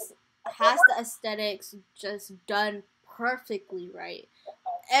 He just has the aesthetics just done perfectly right.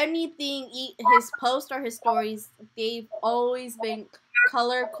 Anything, his posts or his stories, they've always been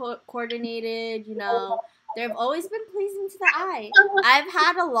color coordinated, you know. They've always been pleasing to the eye. I've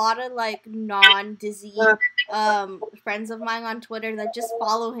had a lot of like non-Disney friends of mine on Twitter that just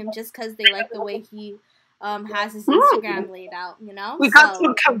follow him just because they like the way he has his Instagram laid out, you know? We got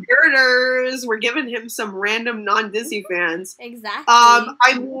some converters. We're giving him some random non-Disney fans. Exactly.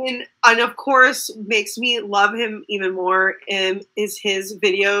 I mean, and of course, makes me love him even more is his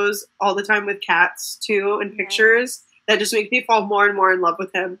videos all the time with cats, too, and pictures. That just make me fall more and more in love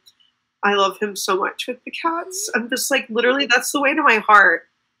with him. I love him so much with the cats. I'm just like, literally, that's the way to my heart.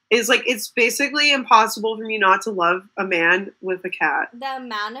 Is like, it's basically impossible for me not to love a man with a cat. The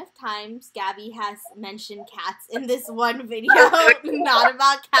amount of times Gabby has mentioned cats in this one video, not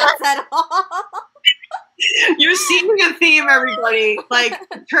about cats at all. You're seeing a theme, everybody. Like,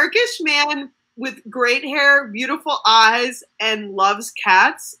 Turkish man with great hair, beautiful eyes, and loves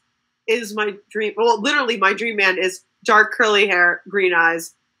cats is my dream. Well, literally, my dream man is dark curly hair, green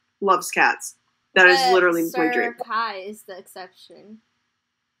eyes, loves cats. That is literally my dream. Sir Kai is the exception.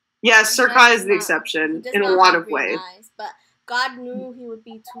 Yes, Sir Kai is the exception in a lot of ways. Eyes, but God knew he would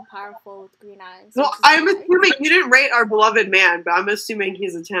be too powerful with green eyes. Well, I'm assuming you didn't rate our beloved man, but I'm assuming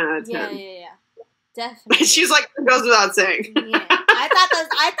he's a 10 out of 10. Yeah. Definitely. She's like, it goes without saying. Yeah.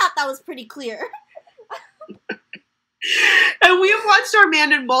 I thought that was pretty clear. And we have watched our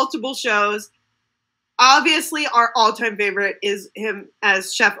man in multiple shows. Obviously, our all-time favorite is him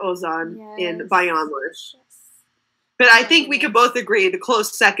as Chef Ozan in Bayanlar. But I think we could both agree the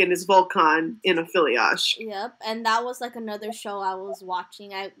close second is Volkan in Affiliash. Yep, and that was like another show I was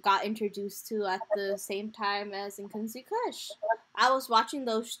watching. I got introduced to at the same time as in Kunzi Kush. I was watching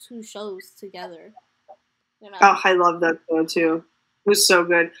those two shows together. You know? Oh, I love that show too. It was so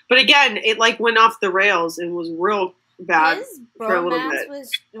good. But again, it like went off the rails and was real bad his for a little bit.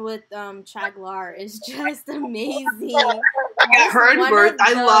 with Chaglar is just amazing. Yeah, her and Bert,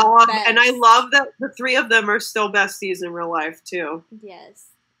 I love that the three of them are still besties in real life too. Yes,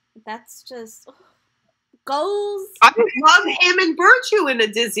 that's just goals. I would love him and Burju in a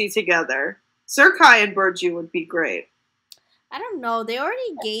Disney together. Sir Kai and Burju would be great. I don't know. They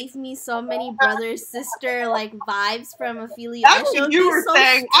already gave me so many brother sister like vibes from Ophelia. That's what you were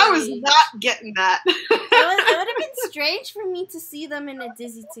saying. I was not getting that. It would have been strange for me to see them in a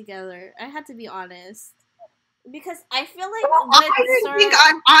Disney together. I had to be honest. Because I feel like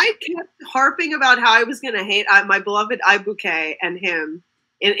I kept harping about how I was going to hate my beloved Ibuke and him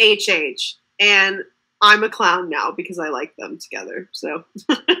in HH. And I'm a clown now because I like them together. So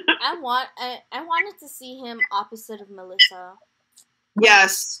I wanted to see him opposite of Melissa.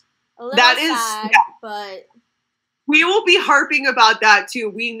 Yes. That is sad, but we will be harping about that too.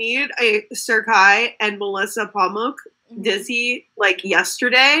 We need a Sir Kai and Melissa Pamuk Disney like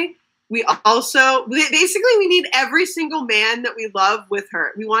yesterday. We need every single man that we love with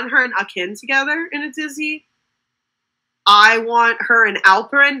her. We want her and Akin together in a Disney. I want her and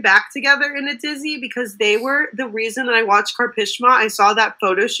Alperin back together in a Disney because they were the reason that I watched Karpishma. I saw that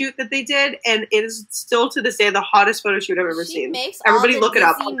photo shoot that they did, and it is still to this day the hottest photo shoot I've ever seen. Everybody look it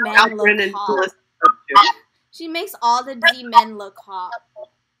up. Alperin and Melissa. She makes all the D men look hot.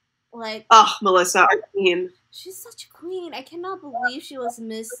 Like, Melissa, our queen. She's such a queen. I cannot believe she was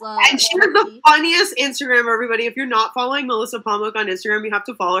Miss. And she has the funniest Instagram, everybody. If you're not following Melissa Pamuk on Instagram, you have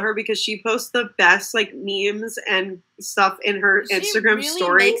to follow her because she posts the best like memes and stuff in her Instagram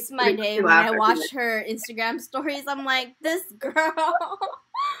story. She makes my day when I watch her Instagram stories. I'm like, this girl.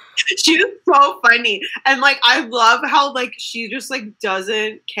 She's so funny, and like I love how like she just like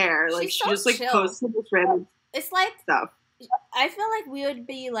doesn't care. Like she just like posts this random. It's like stuff. I feel like we would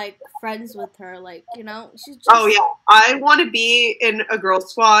be like friends with her, like, you know, she's just... Oh yeah, I want to be in a girl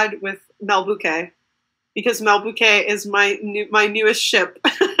squad with Mel Bouquet because Mel Bouquet is my newest ship,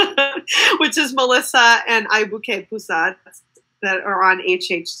 which is Melissa and Ibuke Pusat that are on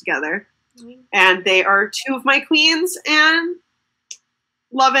HH together, and they are two of my queens, and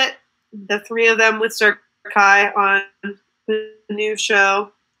love it. The three of them with Sir Kai on the new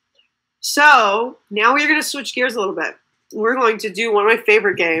show. So now we're going to switch gears a little bit. We're going to do one of my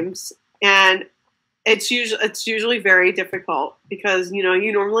favorite games, and it's usually very difficult because, you know,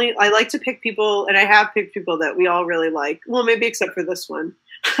 I like to pick people, and I have picked people that we all really like. Well, maybe except for this one,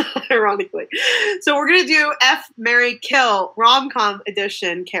 ironically. So we're going to do F, Marry, Kill rom-com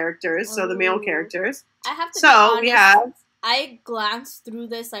edition characters, so the male characters. I have to be honest, I glanced through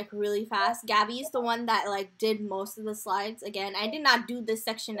this like really fast. Gabby is the one that like did most of the slides. Again, I did not do this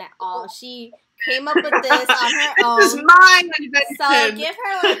section at all. She came up with this on her own. This is my invention. So give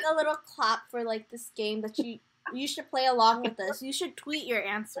her like a little clap for like this game that you should play along with us. You should tweet your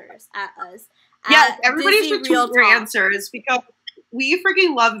answers at us. Yes, everybody should tweet your answers because we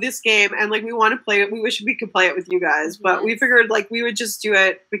freaking love this game, and like we want to play it. We wish we could play it with you guys, but we figured like we would just do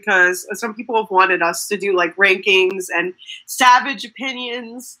it because some people have wanted us to do like rankings and savage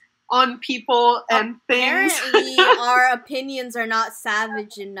opinions on people and things. Apparently, our opinions are not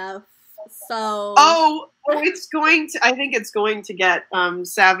savage enough. So it's going to. I think it's going to get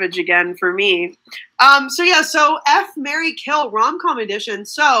savage again for me. So F, Marry, Kill rom-com edition.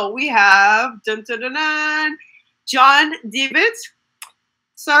 So we have dun, dun, dun, dun, John David,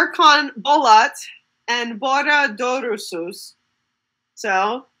 Serkan Bolat, and Bora Dorusus.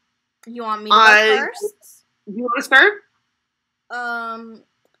 So you want me to go first? You want to start?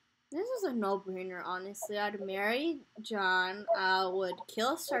 This is a no-brainer, honestly. I'd marry John, I would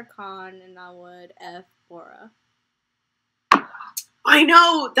kill Serkan, and I would F Bora. I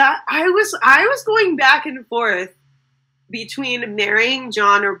know that I was going back and forth between marrying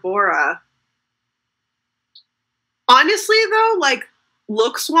John or Bora. Honestly, though, like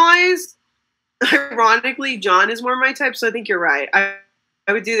looks-wise, ironically, John is more my type, so I think you're right. I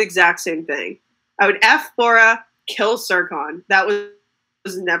would do the exact same thing. I would F Bora, kill Serkan. That was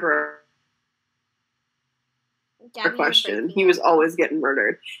never a question. He was always getting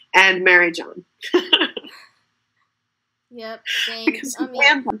murdered. And marry John. Yep, same. His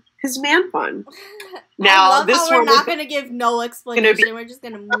man fun. Now this one we're not gonna give no explanation. We're just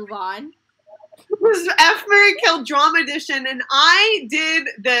gonna move on. This is F, Marry, Kill drama edition, and I did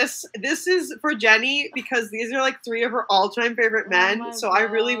this. This is for Jenny because these are like 3 of her all-time favorite men. So I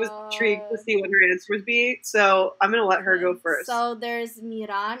really was intrigued to see what her answers would be. So I'm gonna let her go first. So there's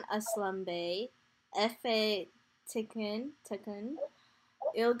Miran Aslan Bey, Efe Tikin,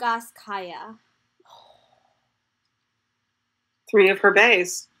 Ilgas Kaya. 3 of her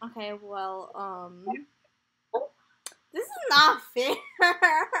bays. Okay, well, this is not fair.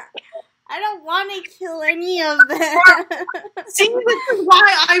 I don't want to kill any of them. See, this is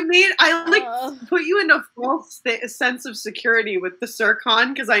why I put you in a false sense of security with the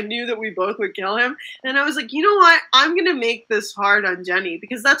Serkan because I knew that we both would kill him. And I was like, you know what? I'm going to make this hard on Jenny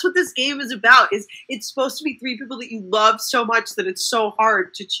because that's what this game is about. It's supposed to be 3 people that you love so much that it's so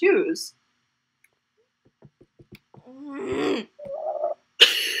hard to choose.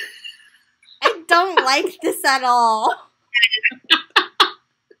 I don't like this at all.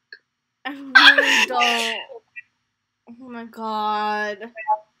 I really don't. Oh my god.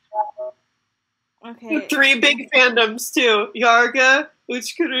 Okay. 3 big fandoms too. Yarga,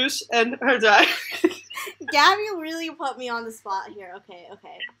 Uchkurush, and Herdai. Gabby really put me on the spot here. Okay.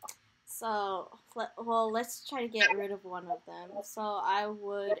 So, well, let's try to get rid of one of them. So I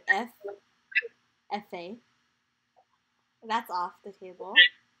would F-A. That's off the table.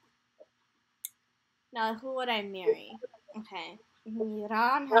 Now, who would I marry? Okay.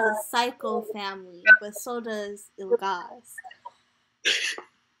 Miran has a psycho family, but so does Ilgaz.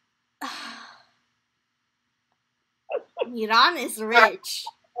 Miran is rich.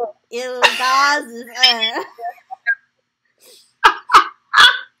 Ilgaz is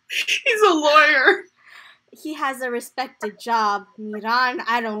He's a lawyer. He has a respected job. Miran,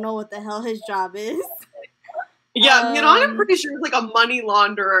 I don't know what the hell his job is. Yeah, Miran, I'm pretty sure is like a money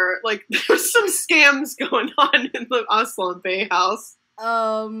launderer. Like, there's some scams going on in the Aslan Bey house.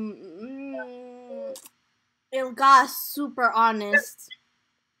 Ilgaz, super honest.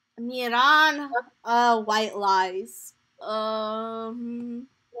 Miran, white lies.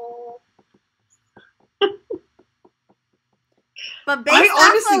 But based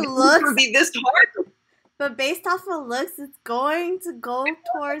off of looks, would be this hard. But based off of looks, it's going to go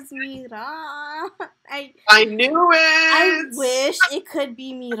towards Miran. I knew it. I wish it could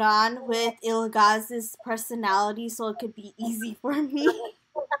be Miran with Ilgaz's personality, so it could be easy for me.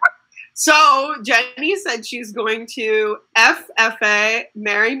 So Jenny said she's going to FFA,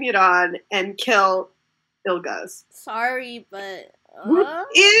 marry Miran, and kill Ilgaz. Sorry, but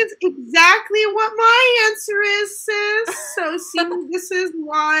is exactly what my answer is, sis. So see, this is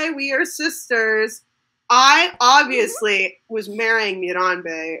why we are sisters. I obviously was marrying Miran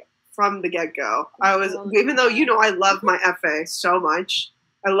Bey from the get-go. I was, even though, you know, I love my FA so much.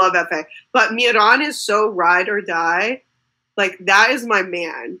 I love FA. But Miran is so ride or die. Like, that is my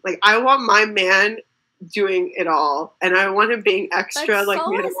man. Like, I want my man doing it all. And I want him being extra, but like so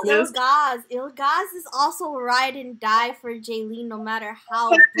Miran is Ilgaz. Ilgaz is also ride and die for Jaylene, no matter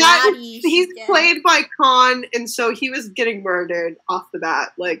how bratty he's played by Khan, and so he was getting murdered off the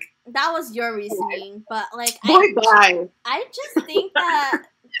bat. Like, that was your reasoning, but like I just think that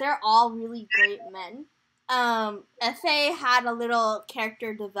they're all really great men. Fa had a little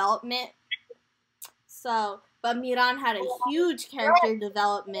character development, but Miran had a huge character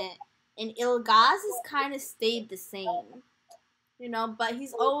development, and Ilgaz has kind of stayed the same. but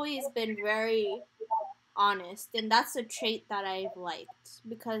he's always been very honest, and that's a trait that I've liked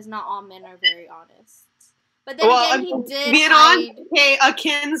because not all men are very honest. But then again, he did Hey,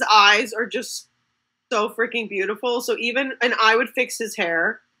 Akin's eyes are just so freaking beautiful. So even, and I would fix his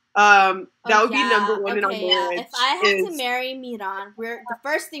hair. That would be number one in our marriage. If I have to marry Miran, the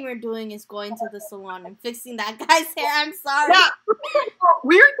first thing we're doing is going to the salon and fixing that guy's hair. I'm sorry. Yeah.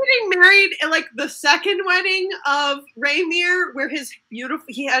 We were getting married at like the second wedding of Raymir, where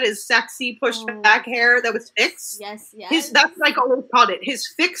he had his sexy pushed back hair that was fixed. Yes. That's like I always called it, his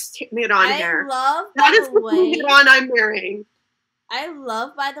fixed Miran hair. That is the Miran I'm marrying. I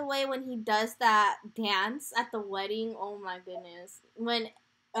love, by the way, when he does that dance at the wedding. Oh my goodness. When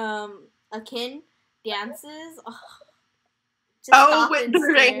Akin dances. With the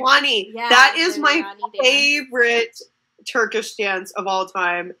Reywani. Yeah, that is my favorite Turkish dance of all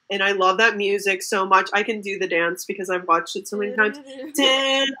time. And I love that music so much. I can do the dance because I've watched it so many times. We're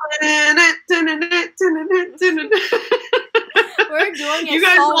doing it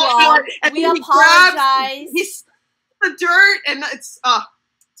so well. We apologize. He's the dirt, and it's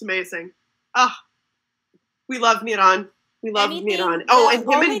amazing. We love Miran. We love Miran. And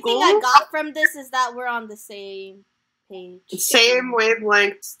the only thing I got from this is that we're on the same page. Same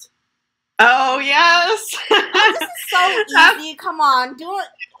wavelength. Oh, yes. This is so easy. Come on. Do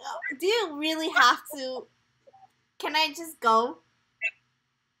you really have to? Can I just go?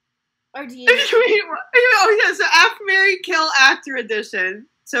 Or do you? So F, Marry, Kill, Actor Edition.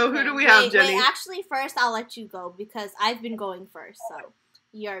 So who do we have, Jenny? Wait, actually, first I'll let you go because I've been going first. So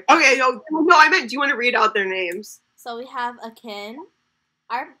you're okay. No, I meant. Do you want to read out their names? So we have Akin,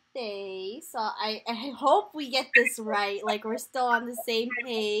 Arte. So I hope we get this right. Like we're still on the same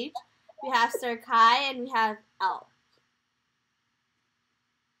page. We have Sir Kai and we have Elf.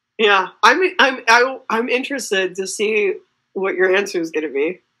 Yeah, I'm interested to see what your answer is going to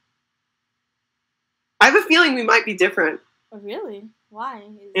be. I have a feeling we might be different. Oh, really? Why?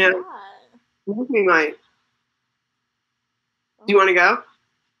 We might. Do you want to go?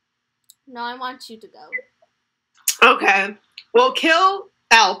 No, I want you to go. Okay. Well, kill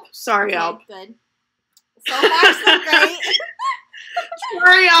Alp. Sorry, Alp. Good. So far, so great.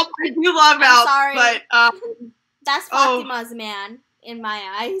 Sorry, Alp. I do love Alp. Sorry. But, that's Fatima's man, in my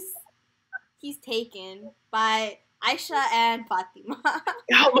eyes. He's taken by Aisha and Fatima.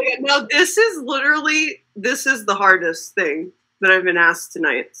 Oh my god. No, this is the hardest thing that I've been asked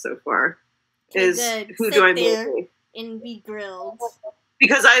tonight so far. Who do I marry? And be grilled.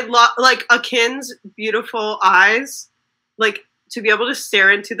 Because I love, like, Akin's beautiful eyes. Like, to be able to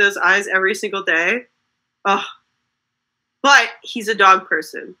stare into those eyes every single day. Oh. But he's a dog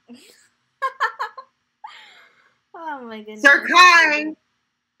person. Oh my goodness. Sir Kai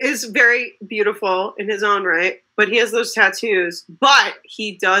is very beautiful in his own right, but he has those tattoos. But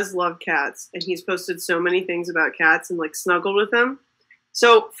he does love cats, and he's posted so many things about cats and, like, snuggled with them.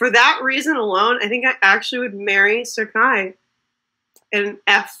 So for that reason alone, I think I actually would marry Sir Kai and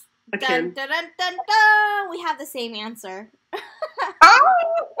F Akin. Dun, dun, dun, dun, dun. We have the same answer. Oh!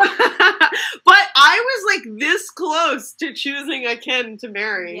 But I was like this close to choosing Akin to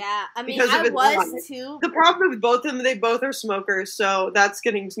marry. Yeah, I mean, I was too. The problem with both of them, they both are smokers, so that's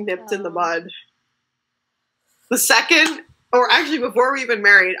getting nipped in the bud. The second, or actually before we even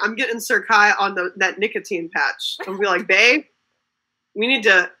married, I'm getting Sir Kai on that nicotine patch. I'll be like, babe, we need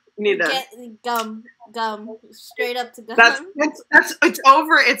to get gum straight up to gum. It's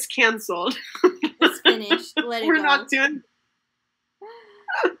over. It's canceled. It's finished. We're not doing.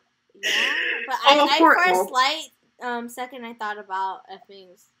 Yeah, but I first second I thought about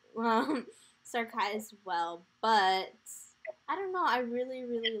effing Sir Kai as well, but I don't know. I really,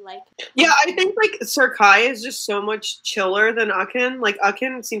 really like him. Yeah, I think like Sir Kai is just so much chiller than Akin. Like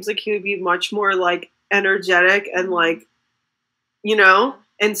Akin seems like he would be much more like energetic and like, you know.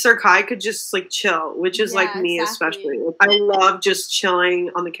 And Sir Kai could just, like, chill, which is, like, me especially. Like, I love just chilling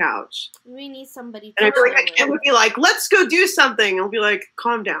on the couch. We need somebody to chill with. And I feel like would be like, let's go do something. I'll be like,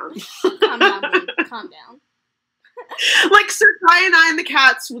 calm down. Calm down, babe. Calm down. Like, Sir Kai and I and the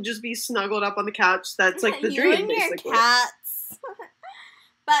cats will just be snuggled up on the couch. That's, like, the dream, and basically. Your cats.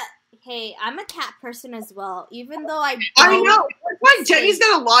 But, hey, I'm a cat person as well, even though I know. That's why Jenny's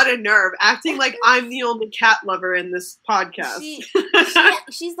got a lot of nerve, acting like I'm the only cat lover in this podcast.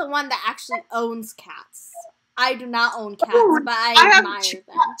 She's the one that actually owns cats. I do not own cats, but I admire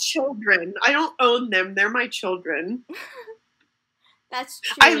them. Children. I don't own them. They're my children. That's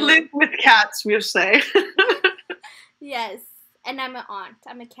true. I live with cats, we'll say. Yes. And I'm an aunt.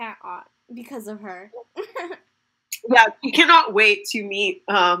 I'm a cat aunt because of her. Yeah, you cannot wait to meet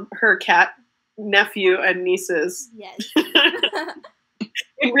her cat nephew and nieces. Yes.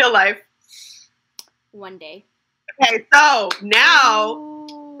 In real life. One day. Okay, so now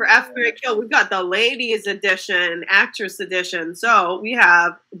for F3 Kill, we've got the ladies edition, actress edition. So we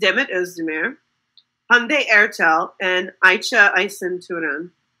have Demet Özdemir, Hande Ertel, and Ayça Aysin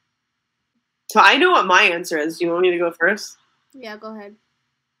Turan. So I know what my answer is. Do you want me to go first? Yeah, go ahead.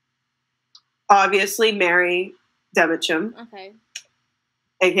 Obviously, Mary Demetchim. Okay.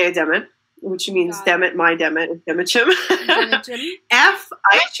 AKA Demet, which means Demet, my Demet, is Demetchim. Demetchim. F,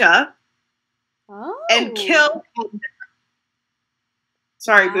 Ayça. Oh. And Kill Hande.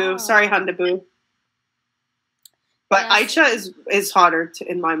 Sorry, Boo. Sorry, Hande Boo. But yes. Ayça is hotter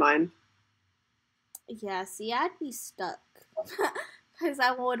in my mind. Yeah, see, I'd be stuck. Because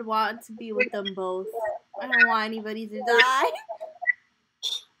I would want to be with them both. I don't want anybody to die.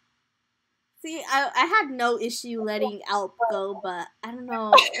 See, I had no issue letting Alp go, but I don't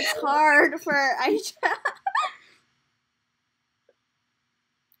know. It's hard for Ayça.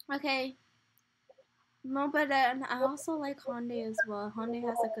 Okay. No, but then I also like Hande as well. Hande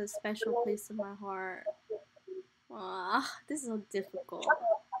has like a special place in my heart. This is so difficult.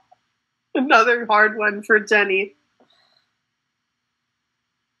 Another hard one for Jenny.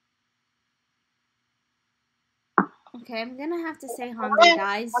 Okay, I'm gonna have to say Hande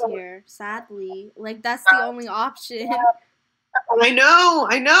dies here, sadly. Like, that's the only option. I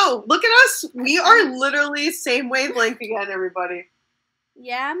know. Look at us. We are literally same wavelength again, everybody.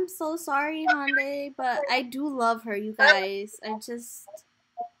 Yeah, I'm so sorry, Hande, but I do love her, you guys. I just...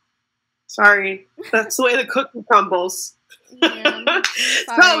 Sorry. That's the way the cookie crumbles. Yeah,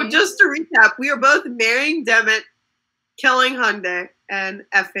 so, just to recap, we are both marrying Demet, killing Hande, and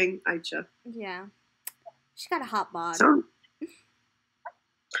effing Ayça. Yeah. She got a hot bod. So,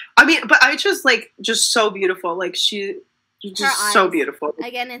 I mean, but Ayça's like just so beautiful. Like she's just so beautiful.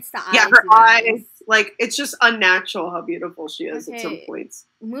 Again, it's the eyes. Yeah, her eyes. Like it's just unnatural how beautiful she is at some points.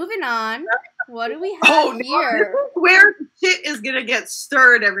 Moving on. What do we have here? Where shit is gonna get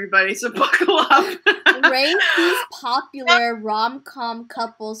stirred, everybody. So buckle up. Rank these popular rom-com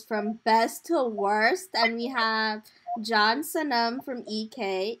couples from best to worst, and we have John Sanam from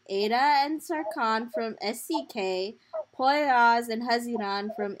EK, Ada and Sarkhan from SCK, Poyraz and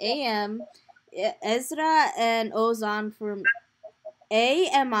Haziran from AM, Ezra and Ozan from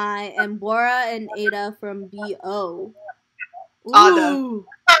AMI, and Bora and Ada from BO. Ooh.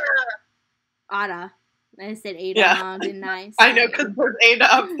 Ada. I said Ada wrong, didn't I? I know, because there's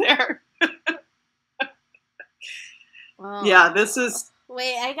Ada up there. Yeah, this is...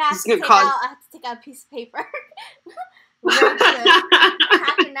 Wait, I have to take out a piece of paper.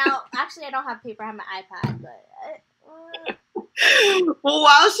 Hacking out. Actually, I don't have paper. I have my iPad. But well,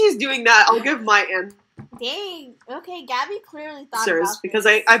 while she's doing that, I'll give my answer. Dang. Okay, Gabby clearly thought about this. Because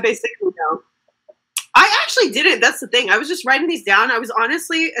I basically know. I actually didn't. That's the thing. I was just writing these down. I was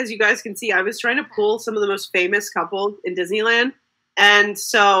honestly, as you guys can see, I was trying to pull some of the most famous couples in Disneyland, and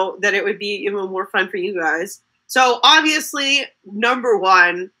so that it would be even more fun for you guys. So obviously, number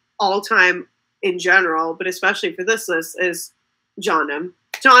one all time in general, but especially for this list, is John and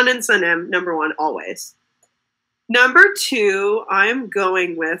Sanem, number one always. Number two, I'm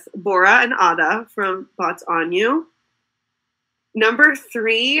going with Bora and Ada from Bats On You. Number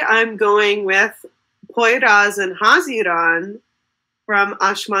three, I'm going with Poyraz and Haziran from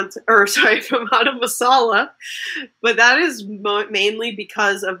from Adam Masala, but that is mainly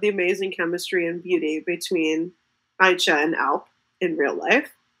because of the amazing chemistry and beauty between Ayça and Alp in real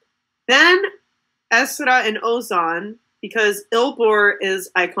life. Then Esra and Ozan, because Ilbor is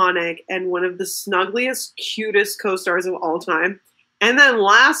iconic and one of the snuggliest, cutest co-stars of all time. And then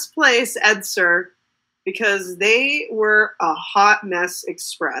last place, Edsur, because they were a hot mess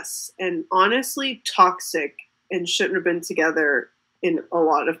express and honestly toxic and shouldn't have been together in a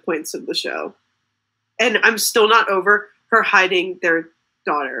lot of points of the show. And I'm still not over her hiding their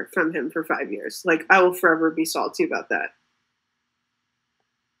daughter from him for 5 years. Like, I will forever be salty about that.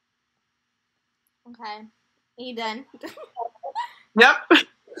 Okay. You done? Yep.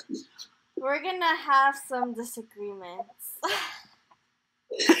 We're gonna have some disagreements.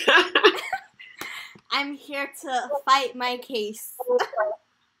 I'm here to fight my case.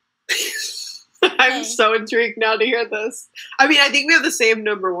 I'm so intrigued now to hear this. I mean, I think we have the same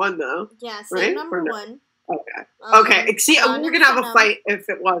number one, though. Yeah, same number one. Okay. Okay. See, we're going to have a fight if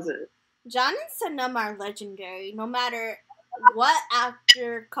it wasn't. John and Sanam are legendary. No matter what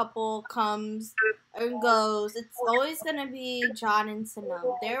actor couple comes and goes, it's always going to be John and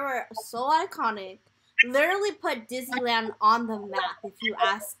Sanam. They were so iconic. Literally put Disneyland on the map, if you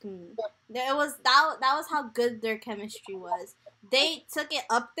ask me. That was how good their chemistry was. They took it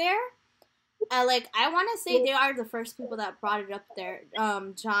up there, like I want to say they are the first people that brought it up there.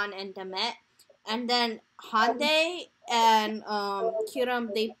 John and Demet, and then Hande and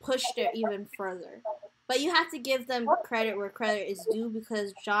Kiram, they pushed it even further. But you have to give them credit where credit is due,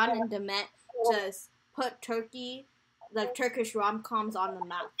 because John and Demet just put Turkish rom-coms on the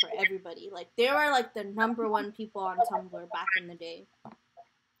map for everybody. Like, they were like the #1 people on Tumblr back in the day.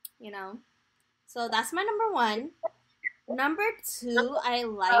 You know? So that's my #1. #2, I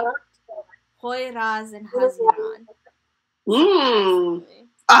liked Poyraz and Haziran.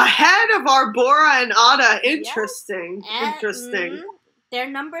 Ahead of our Bora and Ada. Interesting. Yeah. Interesting. They're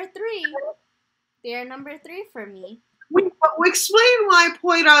 #3. They're #3 for me. Explain why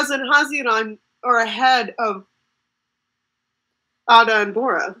Poyraz and Haziran are ahead of Ada and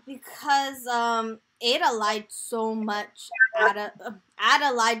Bora. Because Ada lied so much.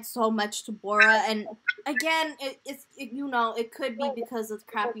 Ada lied so much to Bora, and again, it could be because of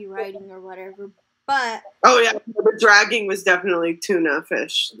crappy writing or whatever. But the dragging was definitely tuna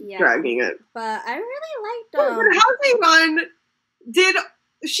fish dragging it. But I really liked Haziran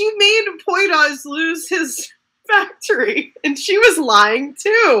she made Poyraz lose his factory, and she was lying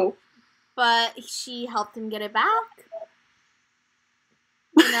too. But she helped him get it back.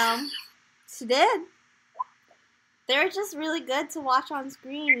 You know, she did. They're just really good to watch on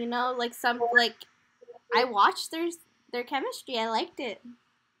screen. You know, I watched their chemistry. I liked it.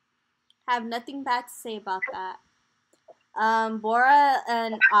 Have nothing bad to say about that. Bora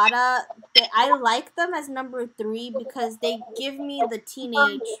and Ada, I like them as #3 because they give me the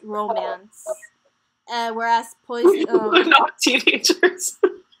teenage romance. Whereas Poison, they're not teenagers.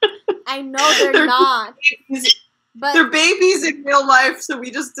 I know they're not. But they're babies in real life, so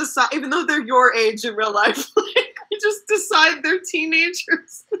we just decide, even though they're your age in real life, we just decide they're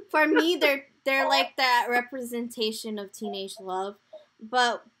teenagers. For me, they're like that representation of teenage love.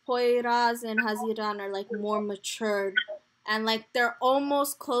 But Poyraz and Haziran are like more matured, and like they're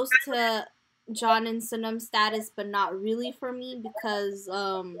almost close to John and Sunam status, but not really for me because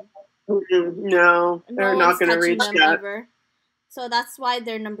no, they're not going to reach that. Ever. So that's why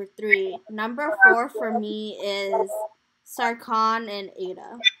they're #3. #4 for me is Sarkhan and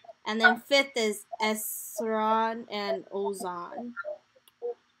Ada, and then 5th is Esran and Ozan.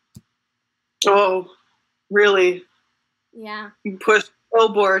 Oh, really? Yeah. You pushed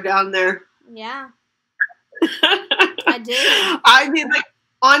Billboard down there. Yeah. I did. I mean, like,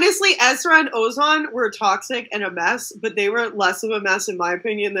 honestly, Ezra and Ozan were toxic and a mess, but they were less of a mess, in my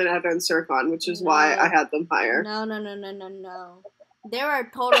opinion, than Eda and Sircon, which is why I had them higher. No. They were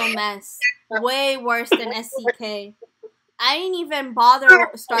a total mess. Way worse than SCK. I didn't even bother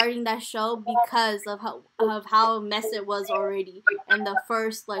starting that show because of how mess it was already. And the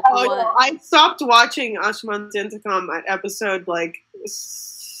first, I stopped watching Ashman's Intikam at episode,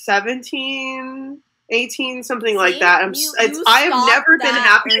 17, 18, something like that. I have never been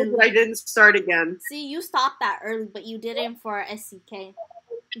happy that I didn't start again. See, you stopped that early, but you didn't for SCK.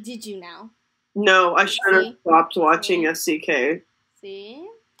 Did you now? No, I should have stopped watching SCK. See?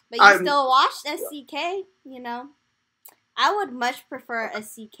 But you still watched SCK, you know? I would much prefer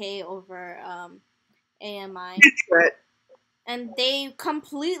SCK over AMI. And they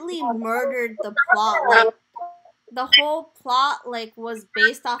completely murdered the plot. The whole plot was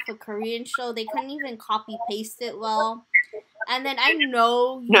based off a Korean show. They couldn't even copy paste it well. And then I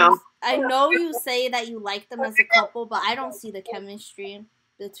know you say that you like them as a couple, but I don't see the chemistry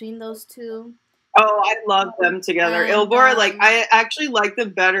between those two. Oh, I love them together. Ilbor, I actually like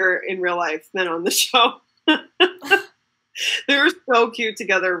them better in real life than on the show. They were so cute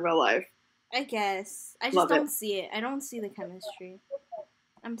together in real life. I guess. I just don't see it. I don't see the chemistry.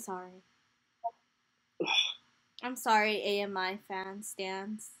 I'm sorry. I'm sorry, AMI fans,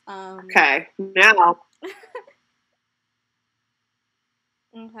 stans. Okay, now.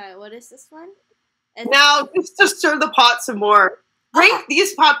 Okay, what is this one? Now, just to stir the pot some more. Rank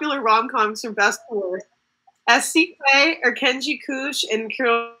these popular rom-coms from best to worst. SCK or Kenji Kush and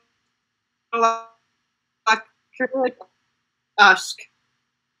Kurlik Ushk.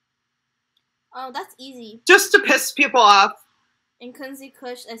 Oh, that's easy. Just to piss people off. And Kenji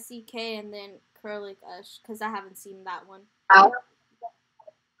Kush, SCK, and then Kurlik Ush, because I haven't seen that one. A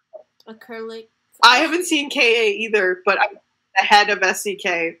Kurlik. I haven't seen KA either, but I'm ahead of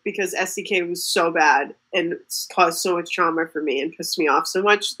SCK because SCK was so bad and caused so much trauma for me and pissed me off so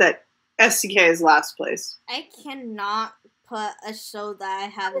much that SCK is last place. I cannot put a show that I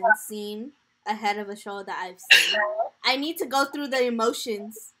haven't seen ahead of a show that I've seen. I need to go through the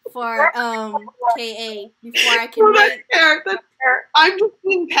emotions for KA before I can That's fair. That's fair. I'm just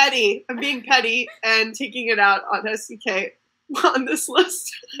being petty. I'm being petty and taking it out on SCK. on this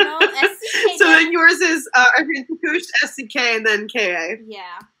list. No, SCK. So then yours is Turkish, SCK, and then KA.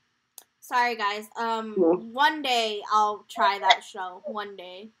 Yeah. Sorry, guys. One day I'll try that show. One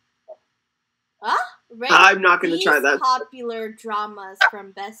day. I'm not going to try that. Popular dramas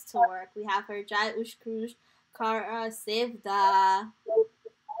from best to work. We have Hercai, Ushkurush, Kara, Sevda.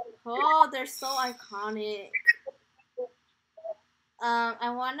 Oh, they're so iconic.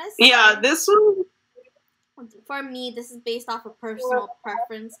 I want to say... Yeah, this one... For me, this is based off of personal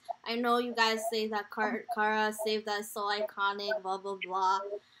preference. I know you guys say that Kara Sevda is so iconic, blah, blah, blah.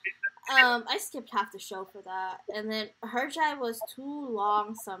 I skipped half the show for that. And then Hercai was too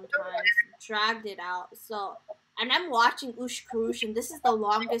long sometimes. Dragged it out. So, and I'm watching Ushkurush, and this is the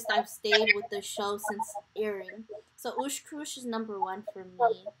longest I've stayed with the show since airing. So Ushkurush is number 1 for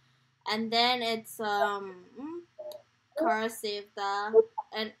me. And then it's Kara Sevda,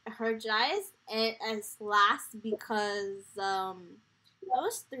 and Hercai is last because it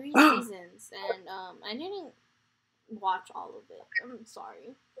was 3 seasons, and I didn't watch all of it. I'm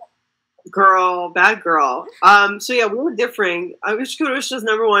sorry. Girl, bad girl. So yeah, we were differing. Ushkurush is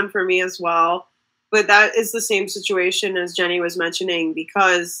number 1 for me as well, but that is the same situation as Jenny was mentioning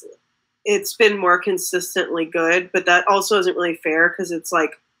because it's been more consistently good, but that also isn't really fair because it's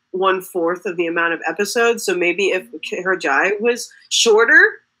like 1/4 of the amount of episodes. So maybe if Hercai was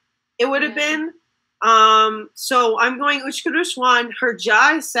shorter, it would have been. So I'm going Ushkurush 1,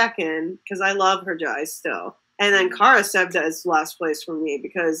 Hercai 2nd because I love Hercai still. And then Kara Sevda is last place for me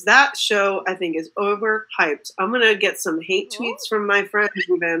because that show, I think, is overhyped. I'm going to get some hate tweets from my friends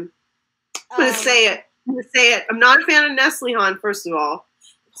even. I'm going to say it. I'm not a fan of Nestle Han, first of all.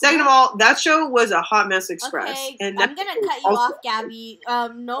 Second of all, that show was a hot mess express. Okay, and I'm going to cut you off, Gabby.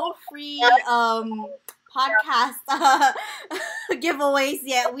 No free podcast giveaways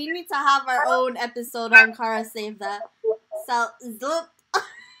yet. We need to have our own episode on Kara Sevda. So, zoop.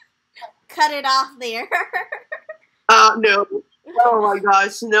 Cut it off there. No. Oh my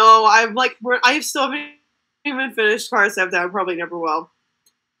gosh, no. I still haven't even finished Kara Sevda. I probably never will.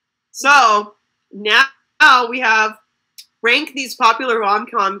 So now we have rank these popular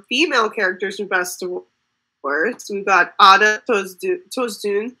rom-com female characters from best to worst. We've got Ada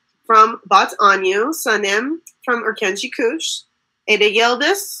Tozdun from Bat Anyu, Sanem from Erkenci Kuş, Eda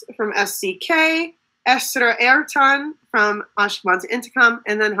Yıldız from SCK, Esra Ertan from Aşk Batı Intikam,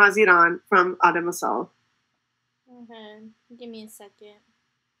 and then Haziran from Ada Masal. Okay, give me a second.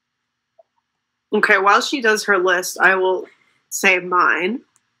 Okay, while she does her list, I will say mine.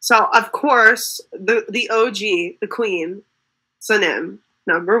 So, of course, the OG, the queen, Sanem,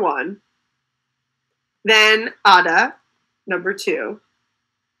 number 1. Then Ada, number 2.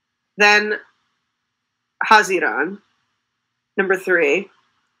 Then Haziran, number 3.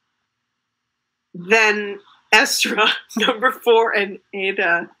 Then Esra, number 4, and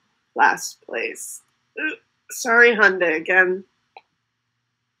Ada, last place. Sorry, Hyundai, again.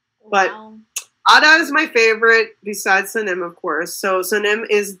 But wow. Ada is my favorite, besides Sanem, of course. So Sanem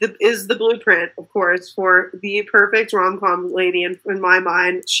is the blueprint, of course, for the perfect rom-com lady in my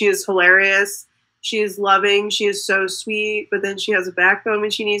mind. She is hilarious. She is loving. She is so sweet, but then she has a backbone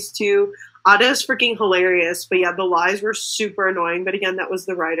when she needs to. Ada is freaking hilarious, but yeah, the lies were super annoying. But again, that was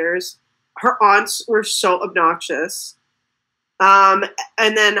the writers. Her aunts were so obnoxious. And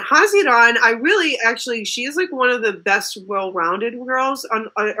then Haziran, she is like one of the best well-rounded girls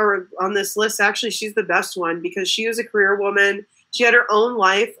on this list. Actually, she's the best one because she was a career woman. She had her own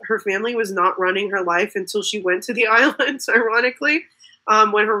life. Her family was not running her life until she went to the islands, ironically,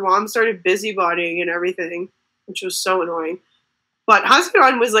 when her mom started busybodying and everything, which was so annoying. But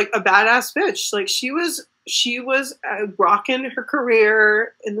Haziran was like a badass bitch. Like she was rocking her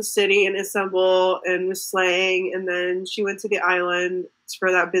career in the city in Istanbul and was slaying, and then she went to the island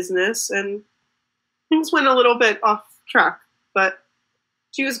for that business, and things went a little bit off track, but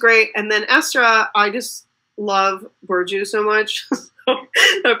she was great. And then Esra, I just love Burcu so much, so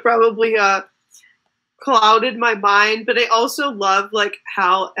that probably clouded my mind. But I also love like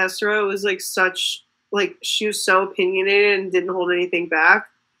how Esra was she was so opinionated and didn't hold anything back.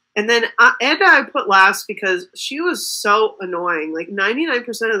 And then Eda I put last because she was so annoying. Like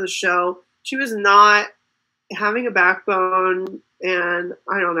 99% of the show, she was not having a backbone, and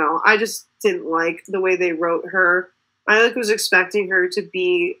I don't know. I just didn't like the way they wrote her. I was expecting her to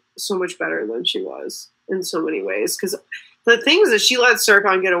be so much better than she was in so many ways. Because the things that she let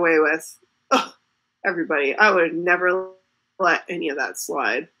Serkan get away with, everybody, I would never let any of that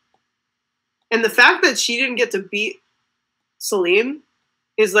slide. And the fact that she didn't get to beat Salim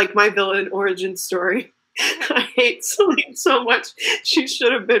is like my villain origin story. I hate Salim so much. She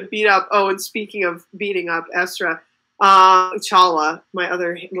should have been beat up. Oh, and speaking of beating up Esra, Chala, my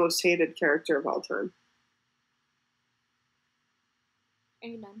other most hated character of all time. Are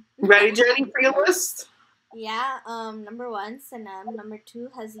you done? Ready, Jenny, for your list? Yeah, number 1, Sanem. Number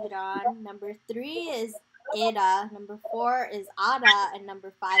 2, Haziran. Number 3 is Ada. Number 4 is Ada. And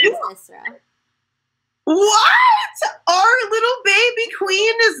number 5 is Isra. What? Our little baby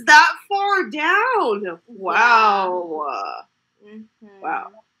queen is that far down. Wow. Yeah. Mm-hmm.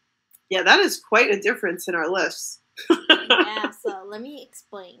 Wow. Yeah, that is quite a difference in our lists. Yeah, so let me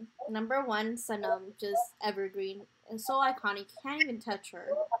explain. Number 1, Sanam, just evergreen. And so iconic, you can't even touch her.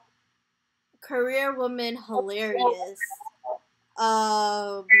 Career woman, hilarious.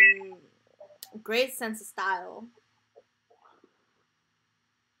 Great sense of style.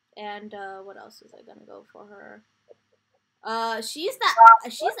 And what else was I gonna go for her? She's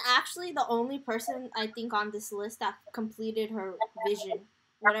actually the only person I think on this list that completed her vision.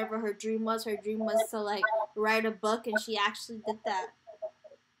 Whatever her dream was to like write a book, and she actually did that.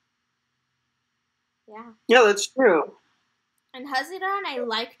 Yeah. Yeah, that's true. And Haziran, I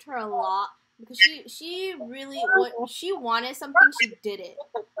liked her a lot because she really what she wanted something, she did it.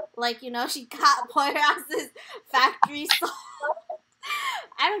 Like, you know, she got Poiras's factory sold.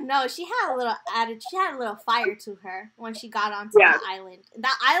 I don't know. She had a little attitude. She had a little fire to her when she got onto the island.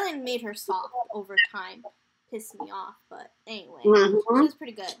 That island made her soft over time. Pissed me off, but anyway, she was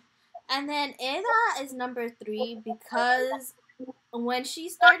pretty good. And then Ada is number 3 because when she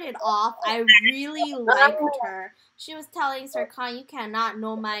started off, I really liked her. She was telling Serkan, "You cannot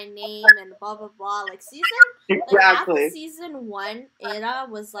know my name," and blah blah blah. Like after season 1, Ada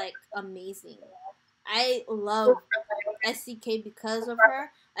was like amazing. I love SCK because of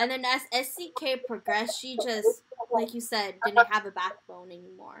her. And then as SCK progressed, she just, like you said, didn't have a backbone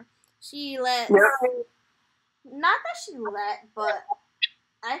anymore. She let, not that she let, but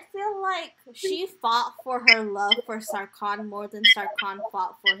I feel like she fought for her love for Sarkhan more than Sarkhan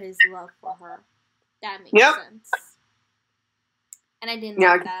fought for his love for her. That makes sense. And I didn't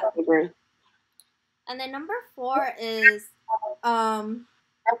like that. Agree. And then number 4 is Ada,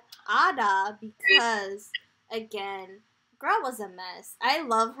 because, again, girl was a mess. I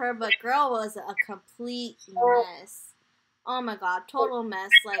love her, but girl was a complete mess. Oh my god, total mess.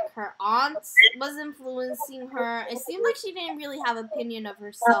 Like, her aunt was influencing her. It seemed like she didn't really have opinion of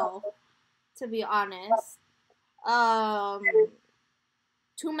herself, to be honest.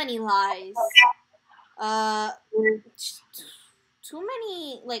 Too many lies. Too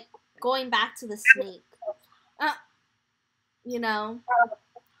many, like, going back to the snake. You know?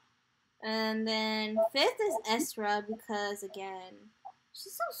 And then 5th is Esra because, again,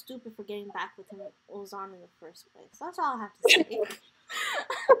 she's so stupid for getting back with him Ozan in the first place. That's all I have to say.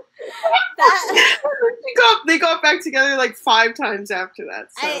 They got back together like 5 times after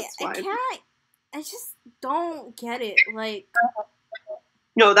that. So I just don't get it. Like,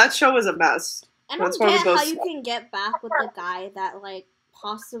 no, that show was a mess. I don't get how you can get back with the guy that, like,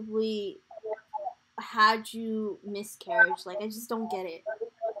 possibly had you miscarriage. Like, I just don't get it.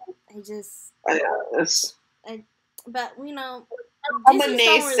 But, you know,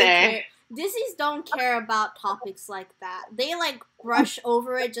 Disney's don't care about topics like that. They, like, brush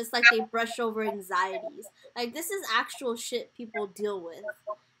over it just like they brush over anxieties. Like, this is actual shit people deal with.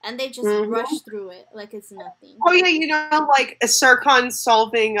 And they just rush through it like it's nothing. Oh, yeah, you know, like, Sarkhan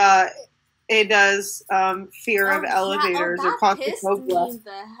solving Ada's fear of elevators or claustrophobia. That pissed me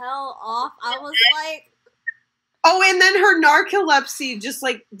the hell off. I was like... Oh, and then her narcolepsy just,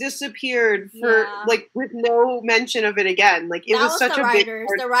 like, disappeared for, like, with no mention of it again. Like, it was such a big...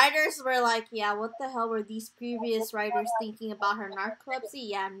 The writers were like, yeah, what the hell were these previous writers thinking about her narcolepsy?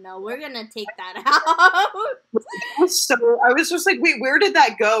 Yeah, no, we're gonna take that out. So, I was just like, wait, where did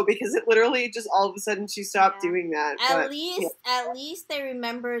that go? Because it literally just all of a sudden she stopped doing that. At least they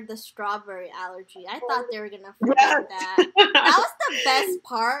remembered the strawberry allergy. I thought they were gonna forget that. That was the best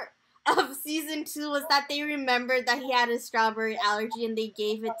part of season 2 was that they remembered that he had a strawberry allergy and they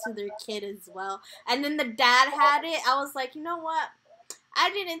gave it to their kid as well. And then the dad had it. I was like, you know what? I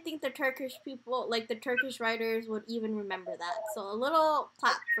didn't think the Turkish people, like the Turkish writers, would even remember that. So a little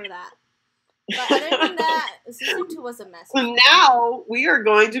clap for that. But other than that, season 2 was a mess. So now we are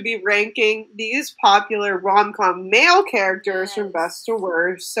going to be ranking these popular rom-com male characters from best to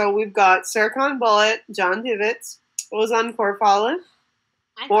worst. So we've got Serkan Bullet, John Divitz, Ozan Korfalı,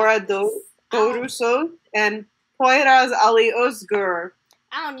 Bora Doğrusoy, and Poyraz Ali Özgür.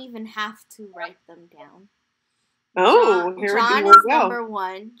 I don't even have to write them down. Oh, John is number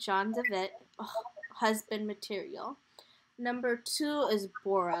 1, John David, husband material. Number 2 is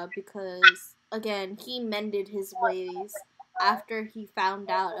Bora because, again, he mended his ways after he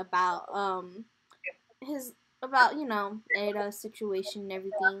found out about his about, Ada's situation and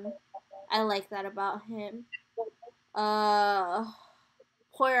everything. I like that about him. Poyraz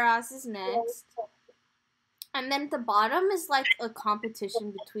is next. And then the bottom is like a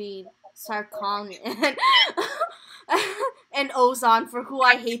competition between Sarkhan and Ozan for who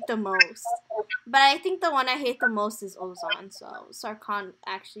I hate the most. But I think the one I hate the most is Ozan, so Sarkhan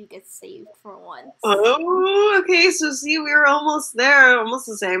actually gets saved for once. Oh, okay, so see, we were almost there, almost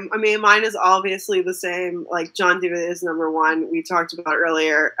the same. I mean, mine is obviously the same. Like, John Diva is number one. We talked about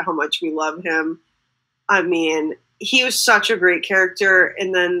earlier how much we love him. I mean, he was such a great character,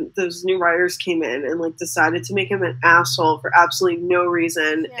 and then those new writers came in and, like, decided to make him an asshole for absolutely no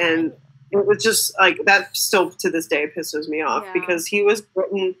reason, and it was just, like, that still to this day pisses me off, because he was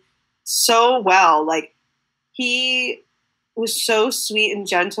written so well. Like, he was so sweet and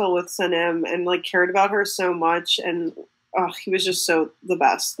gentle with Sanem and, like, cared about her so much, and he was just so the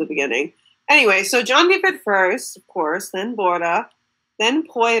best at the beginning. Anyway, so John David first, of course, then Bora, then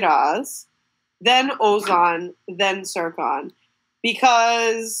Poyraz, then Ozan, then Serkan,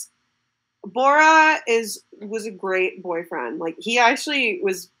 because Bora was a great boyfriend. Like, he actually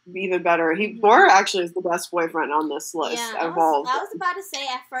was even better. Bora actually is the best boyfriend on this list of all. I was about to say,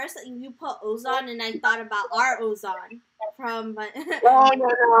 at first you put Ozan, and I thought about our Ozan from. Oh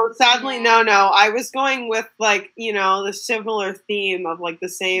no! Sadly, no. I was going with, like, the similar theme of, like, the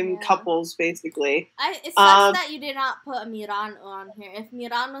same couples, basically. It sucks that you did not put Miran on here. If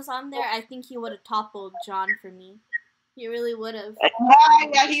Miran was on there, I think he would have toppled John for me. He really would have.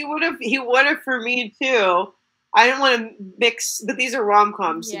 Yeah, he would have. He would have for me too. I didn't want to mix, but these are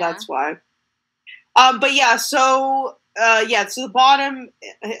rom-coms, so that's why. But yeah, so the bottom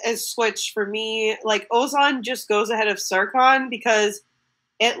is switched for me. Like, Ozan just goes ahead of Serkan, because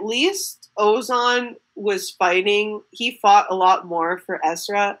at least Ozan was fighting. He fought a lot more for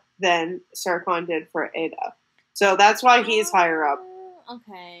Esra than Serkan did for Ada. So that's why he's higher up.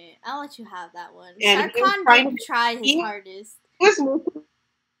 Okay, I'll let you have that one. And Serkan did try his hardest. He was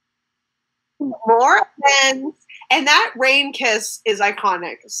more than, and that rain kiss is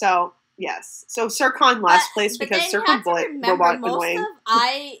iconic. So yes, so Serkan last place, because Serkan robot annoying.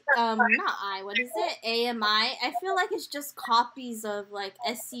 What is it? AMI. I feel like it's just copies of, like,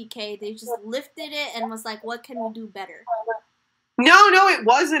 SCK. They just lifted it and was like, what can we do better? No, it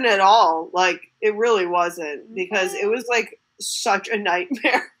wasn't at all. Like, it really wasn't, because it was, like, such a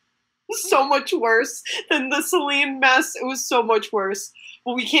nightmare. So much worse than the Celine mess. It was so much worse.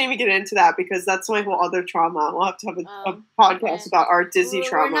 Well, we can't even get into that, because that's my whole other trauma. We'll have to have a podcast about our Disney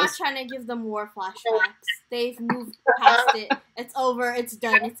traumas. We're not trying to give them more flashbacks. They've moved past it. It's over. It's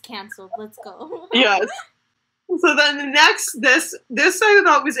done. It's canceled. Let's go. Yes. So then the next, this I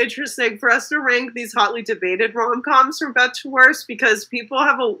thought was interesting for us to rank these hotly debated rom-coms from best to worst, because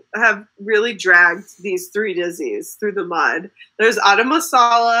people have really dragged these three Dizzies through the mud. There's Ada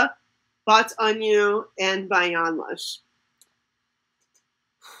Masala, Bat Anyu, and Bayanlish.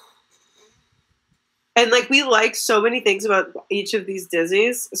 And, like, we like so many things about each of these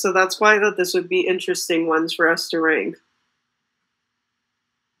Dizzies, so that's why I thought this would be interesting ones for us to rank.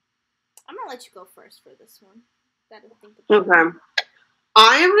 I'm gonna let you go first for this one. Gotta think about it.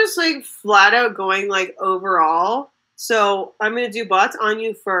 I am just, like, flat out going, like, overall. So I'm gonna do Bat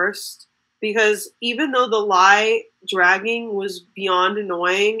Anyu first, because even though the lie dragging was beyond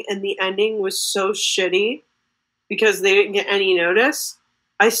annoying and the ending was so shitty because they didn't get any notice,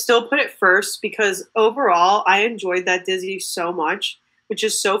 I still put it first, because overall I enjoyed that Dizzy so much, which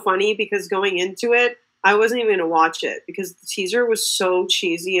is so funny, because going into it, I wasn't even going to watch it, because the teaser was so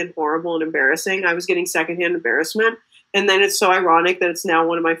cheesy and horrible and embarrassing. I was getting secondhand embarrassment, and then it's so ironic that it's now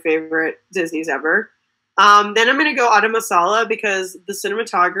one of my favorite Disneys ever. Then I'm going to go Ada Masala, because the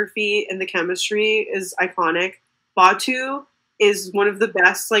cinematography and the chemistry is iconic. Batu is one of the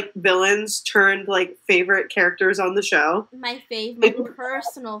best, like, villains turned, like, favorite characters on the show. My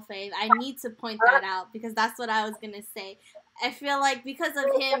personal fave. I need to point that out, because that's what I was gonna say. I feel like because of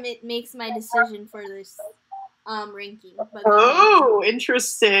him, it makes my decision for this ranking. But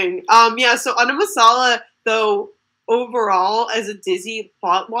interesting. Yeah, so Ada Masala, though, overall, as a Dizzy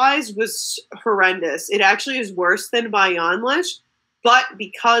plot-wise, was horrendous. It actually is worse than Bayanlish, but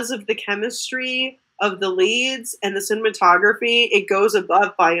because of the chemistry of the leads and the cinematography, it goes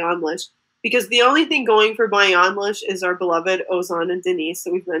above Bayanlish. Because the only thing going for Bayanlish is our beloved Ozan and Denise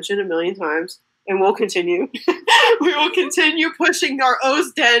that we've mentioned a million times, and we'll continue. We will continue pushing our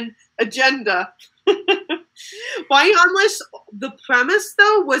Ozden agenda. Bayanlish, the premise,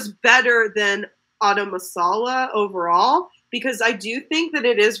 though, was better than Ada Masala overall, because I do think that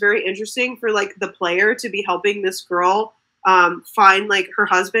it is very interesting for, like, the player to be helping this girl find like her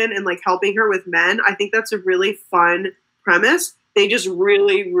husband and like helping her with men. I think that's a really fun premise. They just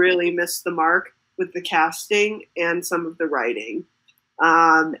really, really missed the mark with the casting and some of the writing.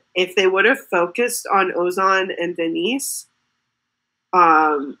 If they would have focused on Ozan and Denise,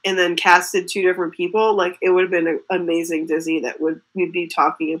 and then casted two different people, like it would have been an amazing Disney that we'd be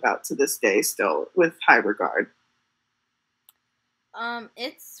talking about to this day still with high regard.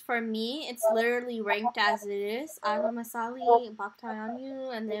 It's for me. It's literally ranked as it is. Alam Masali,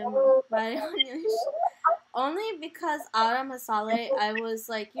 Baktayanyu, and then Bayanish. Only because Alam Masali, I was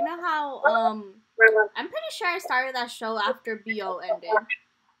like, you know how I'm pretty sure I started that show after BO ended,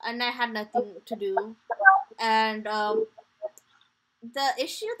 and I had nothing to do, and the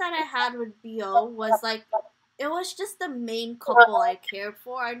issue that I had with BO was like, it was just the main couple I cared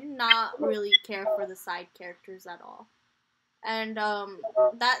for. I did not really care for the side characters at all. And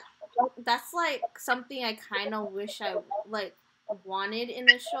that's like something I kind of wish I like wanted in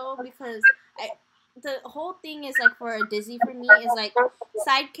a show, because the whole thing is like, for a Disney for me is like,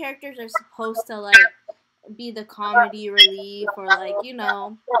 side characters are supposed to like be the comedy relief, or like, you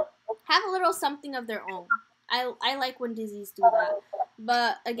know, have a little something of their own. I like when Disney's do that.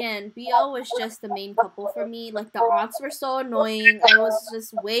 But again, BO was just the main couple for me. Like, the aunts were so annoying. I was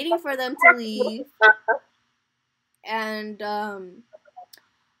just waiting for them to leave. And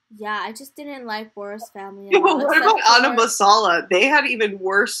yeah, I just didn't like Boris family at all. What about Ana Masala? They had even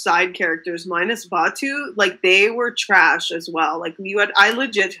worse side characters, minus Batu. Like, they were trash as well. Like, I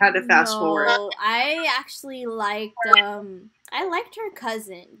legit had to fast forward. I actually liked I liked her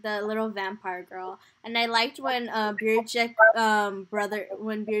cousin, the little vampire girl, and I liked when Biricek's brother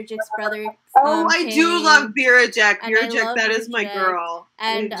I do love Biricek. Biricek, that is my girl.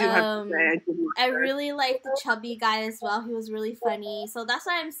 And I really liked the chubby guy as well. He was really funny. So that's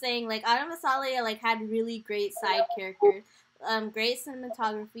why I'm saying, like, Adam Masala like had really great side characters. Great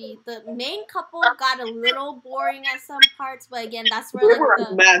cinematography. The main couple got a little boring at some parts, but again, that's where they were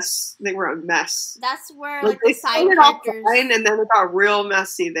a mess. They were a mess. That's where like the side characters, fine, and then it got real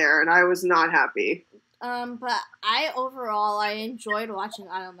messy there, and I was not happy. But I enjoyed watching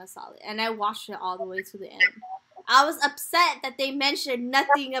Adam Masali, and I watched it all the way to the end. I was upset that they mentioned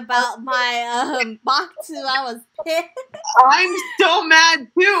nothing about my Baktu. I was pissed. I'm so mad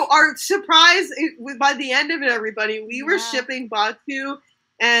too. Our surprise by the end of it, everybody, we were shipping Batu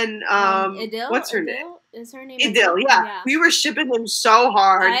and Idil? What's her name? Is her name Idil? Yeah, we were shipping them so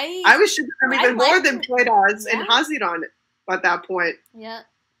hard. I was shipping them even more than Poyraz and Haziran at that point. Yeah.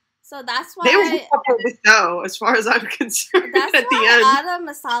 So that's why they were up for the show, as far as I'm concerned. That's at the why end, Adam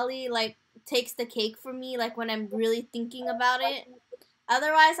Masali like takes the cake for me, like when I'm really thinking about it.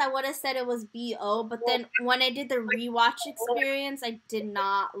 Otherwise, I would have said it was BO, but then when I did the rewatch experience, I did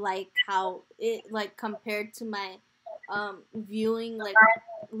not like how it like compared to my viewing like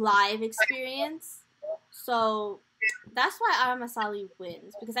live experience. So that's why Adam Masali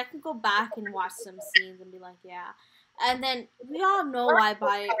wins, because I can go back and watch some scenes and be like, yeah. And then we all know why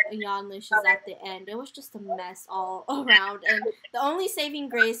Yanlish is at the end. It was just a mess all around. And the only saving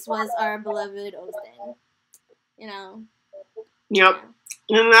grace was our beloved Ozden. You know? Yep.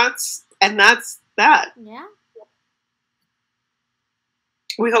 Yeah. And that's that. Yeah.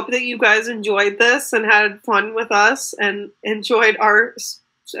 We hope that you guys enjoyed this and had fun with us and enjoyed our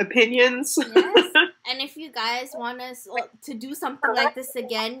opinions. Yes. And if you guys want us to do something like this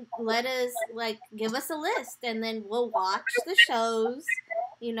again, let us give us a list, and then we'll watch the shows.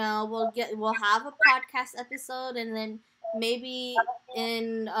 You know, we'll have a podcast episode, and then maybe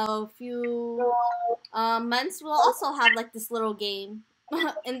in a few months we'll also have like this little game,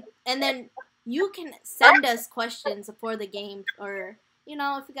 and then you can send us questions for the game, or you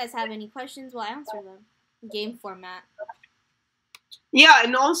know, if you guys have any questions, we'll answer them. Game format. Yeah,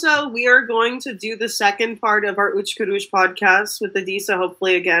 and also we are going to do the second part of our Uch Kurush podcast with Adisa.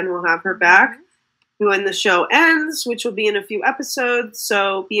 Hopefully, again, we'll have her back when the show ends, which will be in a few episodes.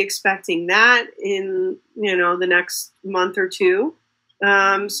 So be expecting that in, the next month or two,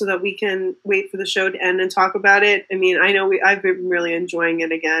 so that we can wait for the show to end and talk about it. I mean, I know I've been really enjoying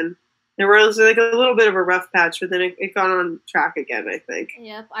it again. There was like a little bit of a rough patch, but then it got on track again, I think.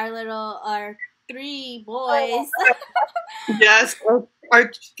 Yep, our 3 boys. Yes,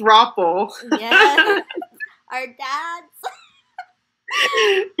 our throuple. Yes, our dads.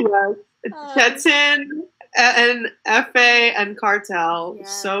 Yes, Chetan and Fa and Cartel.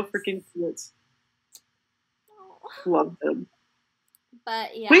 Yes. So freaking cute. Love them.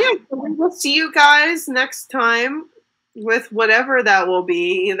 But yeah, we'll see you guys next time with whatever that will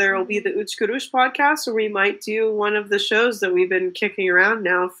be. Either it'll be the Uch Kurush podcast, or we might do one of the shows that we've been kicking around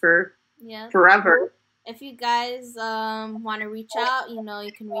now for forever. If you guys want to reach out, you know,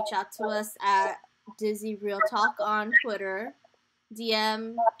 you can reach out to us at Dizi Real Talk on Twitter.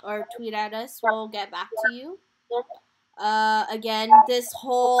 DM or tweet at us. We'll get back to you. Again, this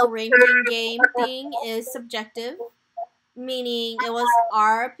whole ranking game thing is subjective, meaning it was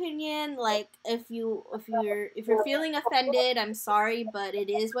our opinion. Like, if you're feeling offended, I'm sorry, but it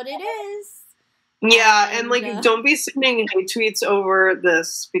is what it is. Yeah, and like, don't be sending hate tweets over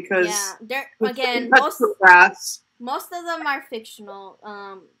this because again, most of them are fictional.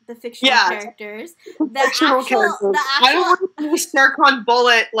 The fictional characters. The actual characters. I don't want to Starcon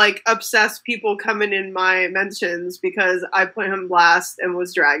Bullet like obsessed people coming in my mentions because I put him last and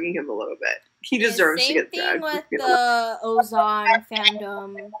was dragging him a little bit. He deserves to get dragged. Same thing with the Ozon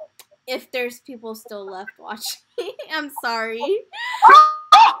fandom. If there's people still left watching, I'm sorry.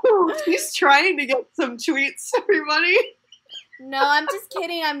 He's trying to get some tweets, everybody. No, I'm just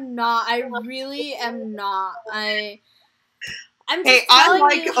kidding. I'm not. I really am not. I'm just I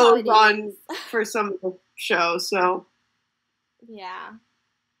like Ozon for some of the show, so. Yeah.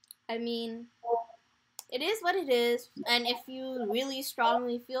 I mean, it is what it is, and if you really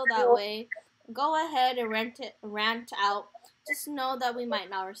strongly feel that way, go ahead and rant out. Just know that we might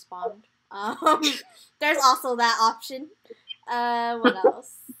not respond. There's also that option. What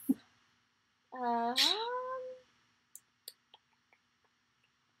else?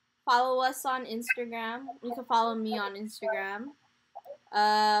 Follow us on Instagram. You can follow me on Instagram.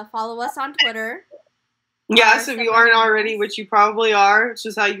 Follow us on Twitter. Yes, if you aren't already, which you probably are. It's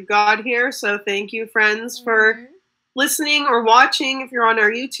just how you got here. So thank you, friends, for listening or watching if you're on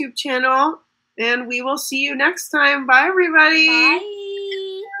our YouTube channel. And we will see you next time. Bye, everybody. Bye.